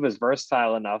team, where he was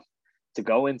versatile enough to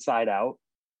go inside out,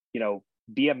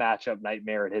 be a matchup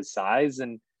nightmare at his size,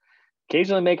 and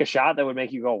occasionally make a shot that would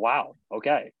make you go, wow,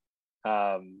 okay.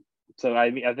 So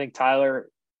I think Tyler,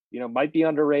 might be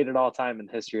underrated all time in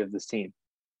the history of this team.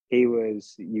 He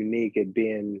was unique at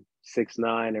being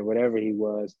 6'9" or whatever he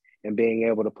was, and being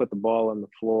able to put the ball on the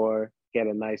floor, get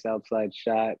a nice outside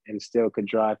shot, and still could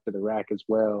drive to the rack as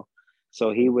well.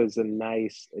 So he was a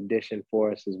nice addition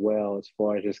for us as well, as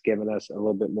far as just giving us a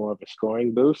little bit more of a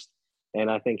scoring boost. And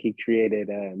I think he created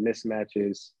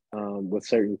mismatches with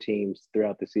certain teams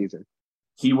throughout the season.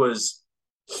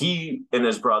 He and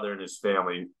his brother and his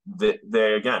family,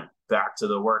 they again, back to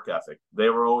the work ethic. They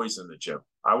were always in the gym.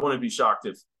 I wouldn't be shocked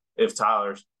if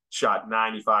Tyler shot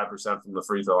 95% from the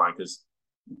free throw line, because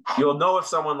you'll know if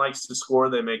someone likes to score,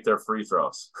 they make their free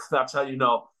throws. That's how you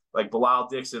know. Bilal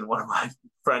Dixon, one of my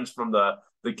friends from the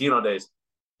Keno days,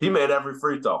 he made every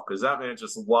free throw because that man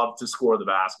just loved to score the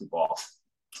basketball.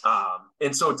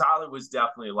 And so Tyler was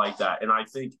definitely like that. And I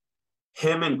think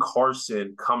him and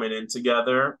Carson coming in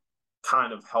together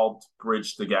kind of helped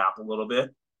bridge the gap a little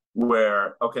bit,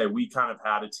 where, okay, we kind of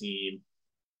had a team.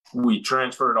 We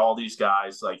transferred all these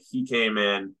guys. He came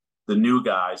in, the new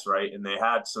guys, right? And they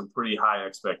had some pretty high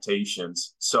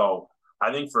expectations. So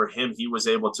I think for him, he was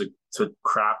able to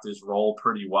craft his role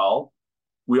pretty well.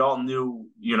 We all knew,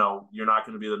 you're not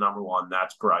going to be the number one.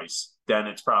 That's Bryce. Then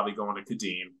it's probably going to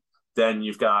Kadeem. Then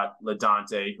you've got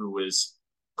LaDante, who is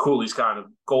Cooley's kind of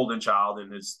golden child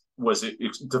and was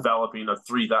developing a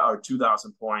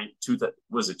 2,000 point,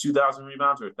 2,000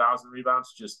 rebounds or 1,000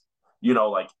 rebounds? Just,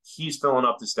 like he's filling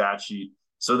up the stat sheet.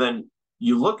 So then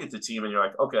you look at the team and you're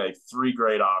like, okay, 3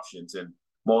 great options. And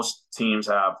most teams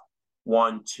have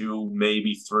 1, 2,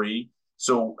 maybe 3.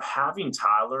 So having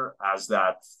Tyler as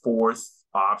that 4th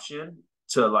option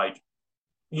to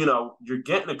you're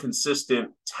getting a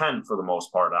consistent 10 for the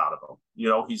most part out of him.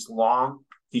 He's long.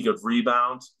 He could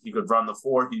rebound. He could run the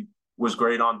 4. He was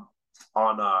great on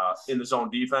in the zone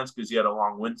defense because he had a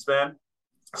long wingspan.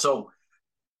 So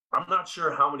I'm not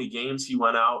sure how many games he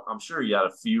went out. I'm sure he had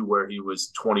a few where he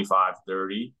was 25,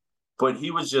 30. But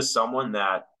he was just someone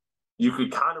that you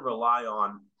could kind of rely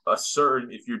on a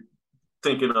certain, if you're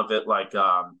thinking of it like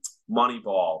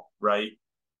Moneyball, right?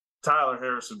 Tyler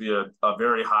Harris would be a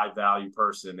very high value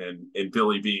person in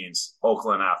Billy Bean's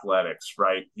Oakland Athletics,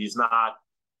 right? He's not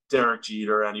Derek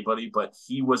Jeter or anybody, but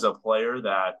he was a player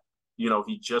that,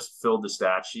 he just filled the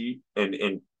stat sheet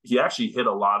and he actually hit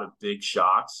a lot of big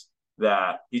shots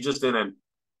that he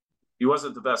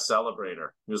wasn't the best celebrator.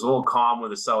 He was a little calm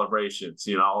with his celebrations,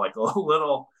 like a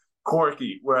little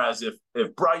quirky. Whereas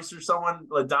if Bryce or someone,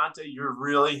 LaDante, you're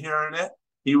really hearing it,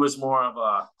 he was more of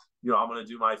a, I'm going to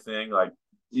do my thing. Like,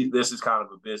 this is kind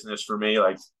of a business for me,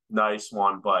 like nice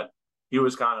one. But he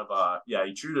was kind of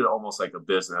he treated it almost like a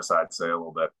business, I'd say a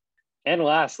little bit. And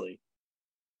lastly,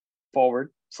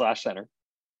 forward/center,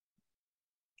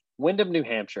 Windham, New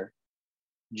Hampshire,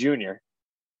 junior,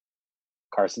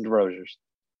 Carson DeRozers.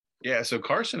 Yeah, so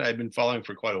Carson I'd been following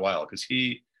for quite a while because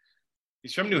he's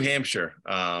from New Hampshire,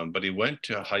 but he went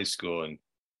to high school in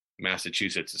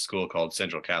Massachusetts, a school called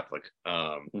Central Catholic.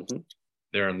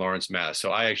 There in Lawrence, Mass.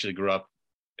 So I actually grew up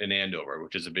in Andover,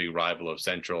 which is a big rival of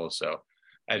Central. So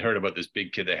I'd heard about this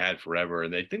big kid they had forever,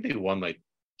 and I think they won like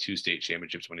 2 state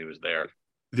championships when he was there.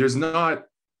 There's not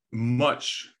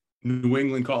much New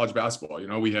England college basketball.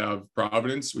 We have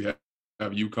Providence, we have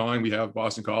UConn, we have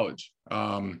Boston College.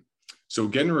 So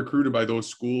getting recruited by those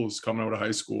schools coming out of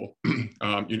high school,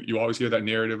 you always hear that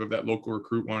narrative of that local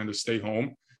recruit wanting to stay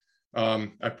home.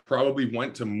 I probably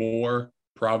went to more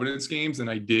Providence games than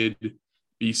I did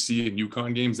BC and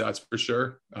UConn games, that's for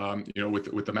sure.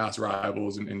 With the mass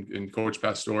rivals and Coach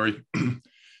Pastore.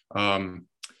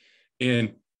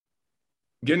 And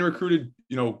getting recruited,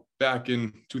 back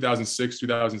in 2006,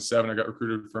 2007, I got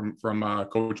recruited from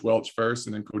Coach Welch first,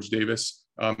 and then Coach Davis.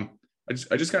 I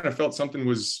just kind of felt something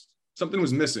was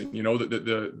missing.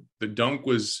 The dunk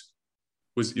was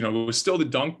it was still the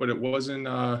dunk, but it wasn't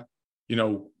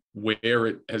where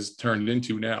it has turned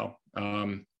into now.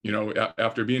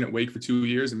 After being at Wake for 2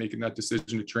 years and making that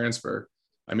decision to transfer,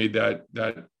 I made that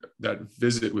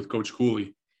visit with Coach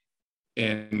Cooley.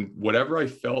 And whatever I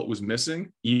felt was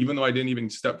missing, even though I didn't even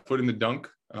step foot in the dunk,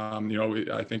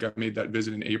 I think I made that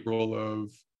visit in April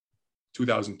of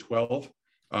 2012.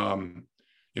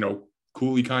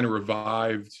 Cooley kind of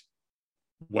revived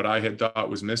what I had thought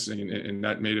was missing, and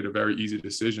that made it a very easy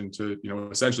decision to,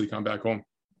 essentially come back home.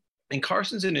 And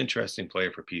Carson's an interesting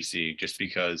player for PC just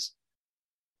because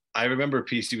I remember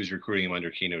PC was recruiting him under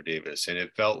Keno Davis, and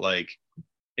it felt like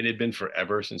it had been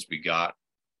forever since we got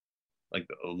like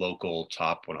a local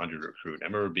top 100 recruit. I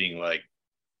remember being like,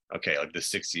 okay, like the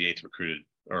 68th recruited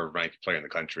or ranked player in the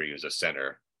country who's a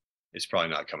center is probably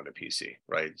not coming to PC,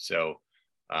 right? So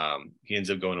he ends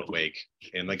up going to Wake.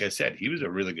 And like I said, he was a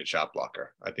really good shot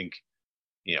blocker. I think,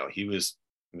 he was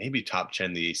maybe top 10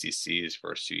 in the ACC his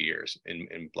first 2 years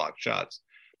in blocked shots.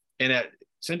 And at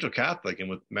Central Catholic and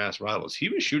with mass rivals, he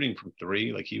was shooting from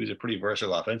 3. Like, he was a pretty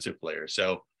versatile offensive player.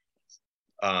 So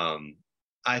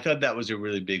I thought that was a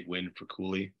really big win for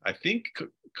Cooley. I think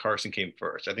Carson came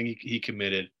first. I think he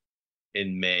committed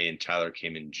in May and Tyler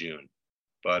came in June.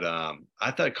 But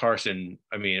I thought Carson,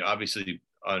 obviously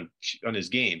on his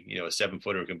game, a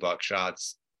 7-footer who can block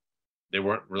shots. There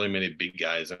weren't really many big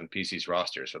guys on PC's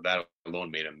roster, so that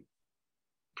alone made him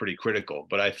pretty critical.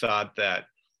 But I thought that,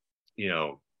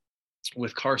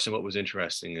 with Carson, what was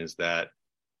interesting is that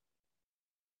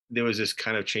there was this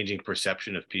kind of changing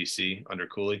perception of PC under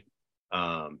Cooley.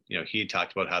 He had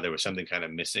talked about how there was something kind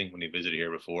of missing when he visited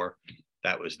here before.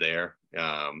 That was there.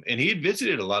 And he had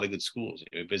visited a lot of good schools.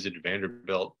 He visited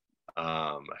Vanderbilt.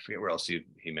 I forget where else he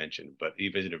mentioned, but he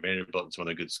visited Vanderbilt and some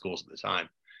other good schools at the time.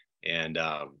 And,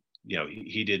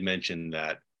 he did mention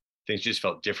that things just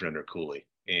felt different under Cooley.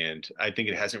 And I think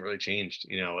it hasn't really changed.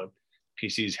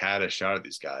 PC's had a shot at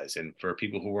these guys. And for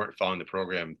people who weren't following the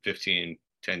program 15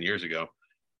 years ago,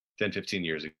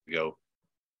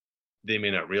 they may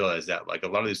not realize that, like, a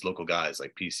lot of these local guys,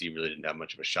 like PC really didn't have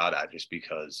much of a shot at just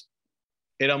because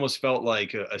it almost felt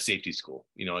like a safety school,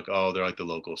 you know, like, oh, they're like the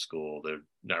local school. They're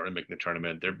not really making the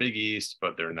tournament. They're Big East,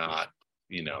 but they're not,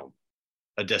 you know,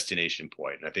 a destination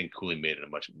point. And I think Cooley made it a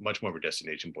much more of a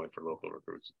destination point for local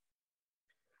recruits.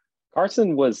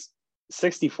 Carson was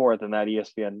 64th in that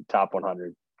ESPN Top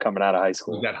 100 coming out of high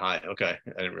school. Was that high? Okay.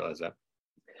 I didn't realize that.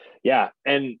 Yeah.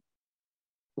 And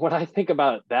when I think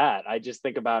about that, I just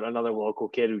think about another local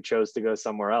kid who chose to go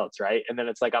somewhere else, right? And then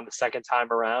it's like on the second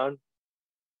time around,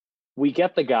 we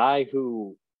get the guy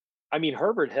who, I mean,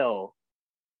 Herbert Hill,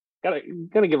 gonna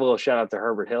give a little shout out to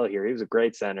Herbert Hill here. He was a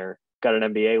great center, got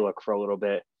an NBA look for a little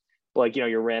bit. But like, you know,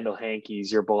 your Randall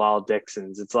Hankeys, your Bilal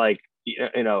Dixons, it's like,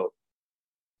 you know,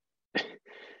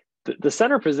 the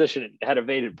center position had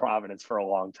evaded Providence for a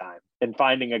long time, and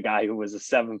finding a guy who was a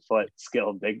 7-foot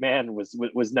skilled big man was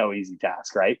no easy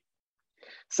task, right?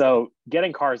 So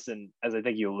getting Carson, as I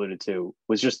think you alluded to,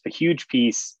 was just a huge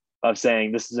piece of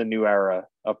saying this is a new era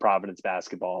of Providence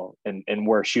basketball, and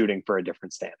we're shooting for a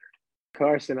different standard.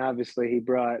 Carson, obviously, he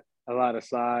brought a lot of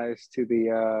size to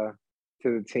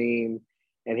the team,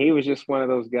 and he was just one of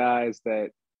those guys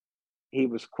that he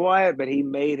was quiet, but he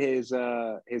made his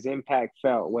impact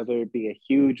felt, whether it be a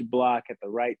huge block at the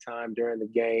right time during the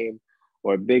game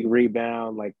or a big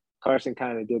rebound. Like, Carson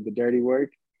kind of did the dirty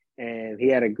work, and he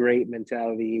had a great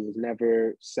mentality. He was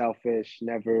never selfish,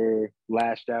 never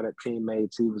lashed out at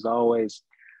teammates. He was always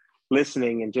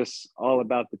listening and just all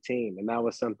about the team, and that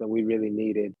was something we really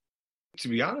needed. To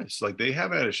be honest, like, they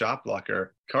have had a shot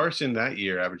blocker. Carson that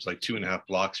year averaged like 2.5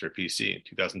 blocks for PC in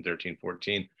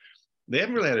 2013-14. They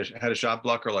haven't really had a shot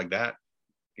blocker like that,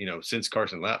 you know, since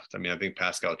Carson left. I mean, I think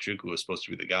Pascal Chukwu was supposed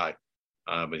to be the guy,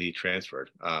 but he transferred.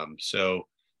 So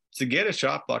to get a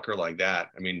shot blocker like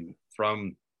that, I mean,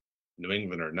 from New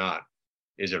England or not,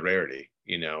 is a rarity,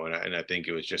 you know, and I think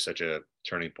it was just such a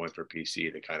turning point for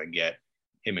PC to kind of get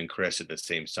him and Chris at the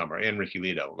same summer, and Ricky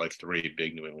Lito, like 3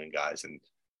 big New England guys. And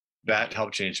that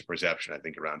helped change the perception, I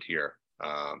think, around here.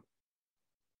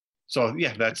 So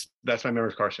yeah, that's my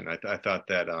memory of Carson. I thought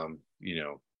that, you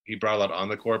know, he brought a lot on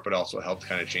the court, but also helped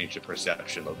kind of change the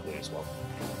perception locally as well.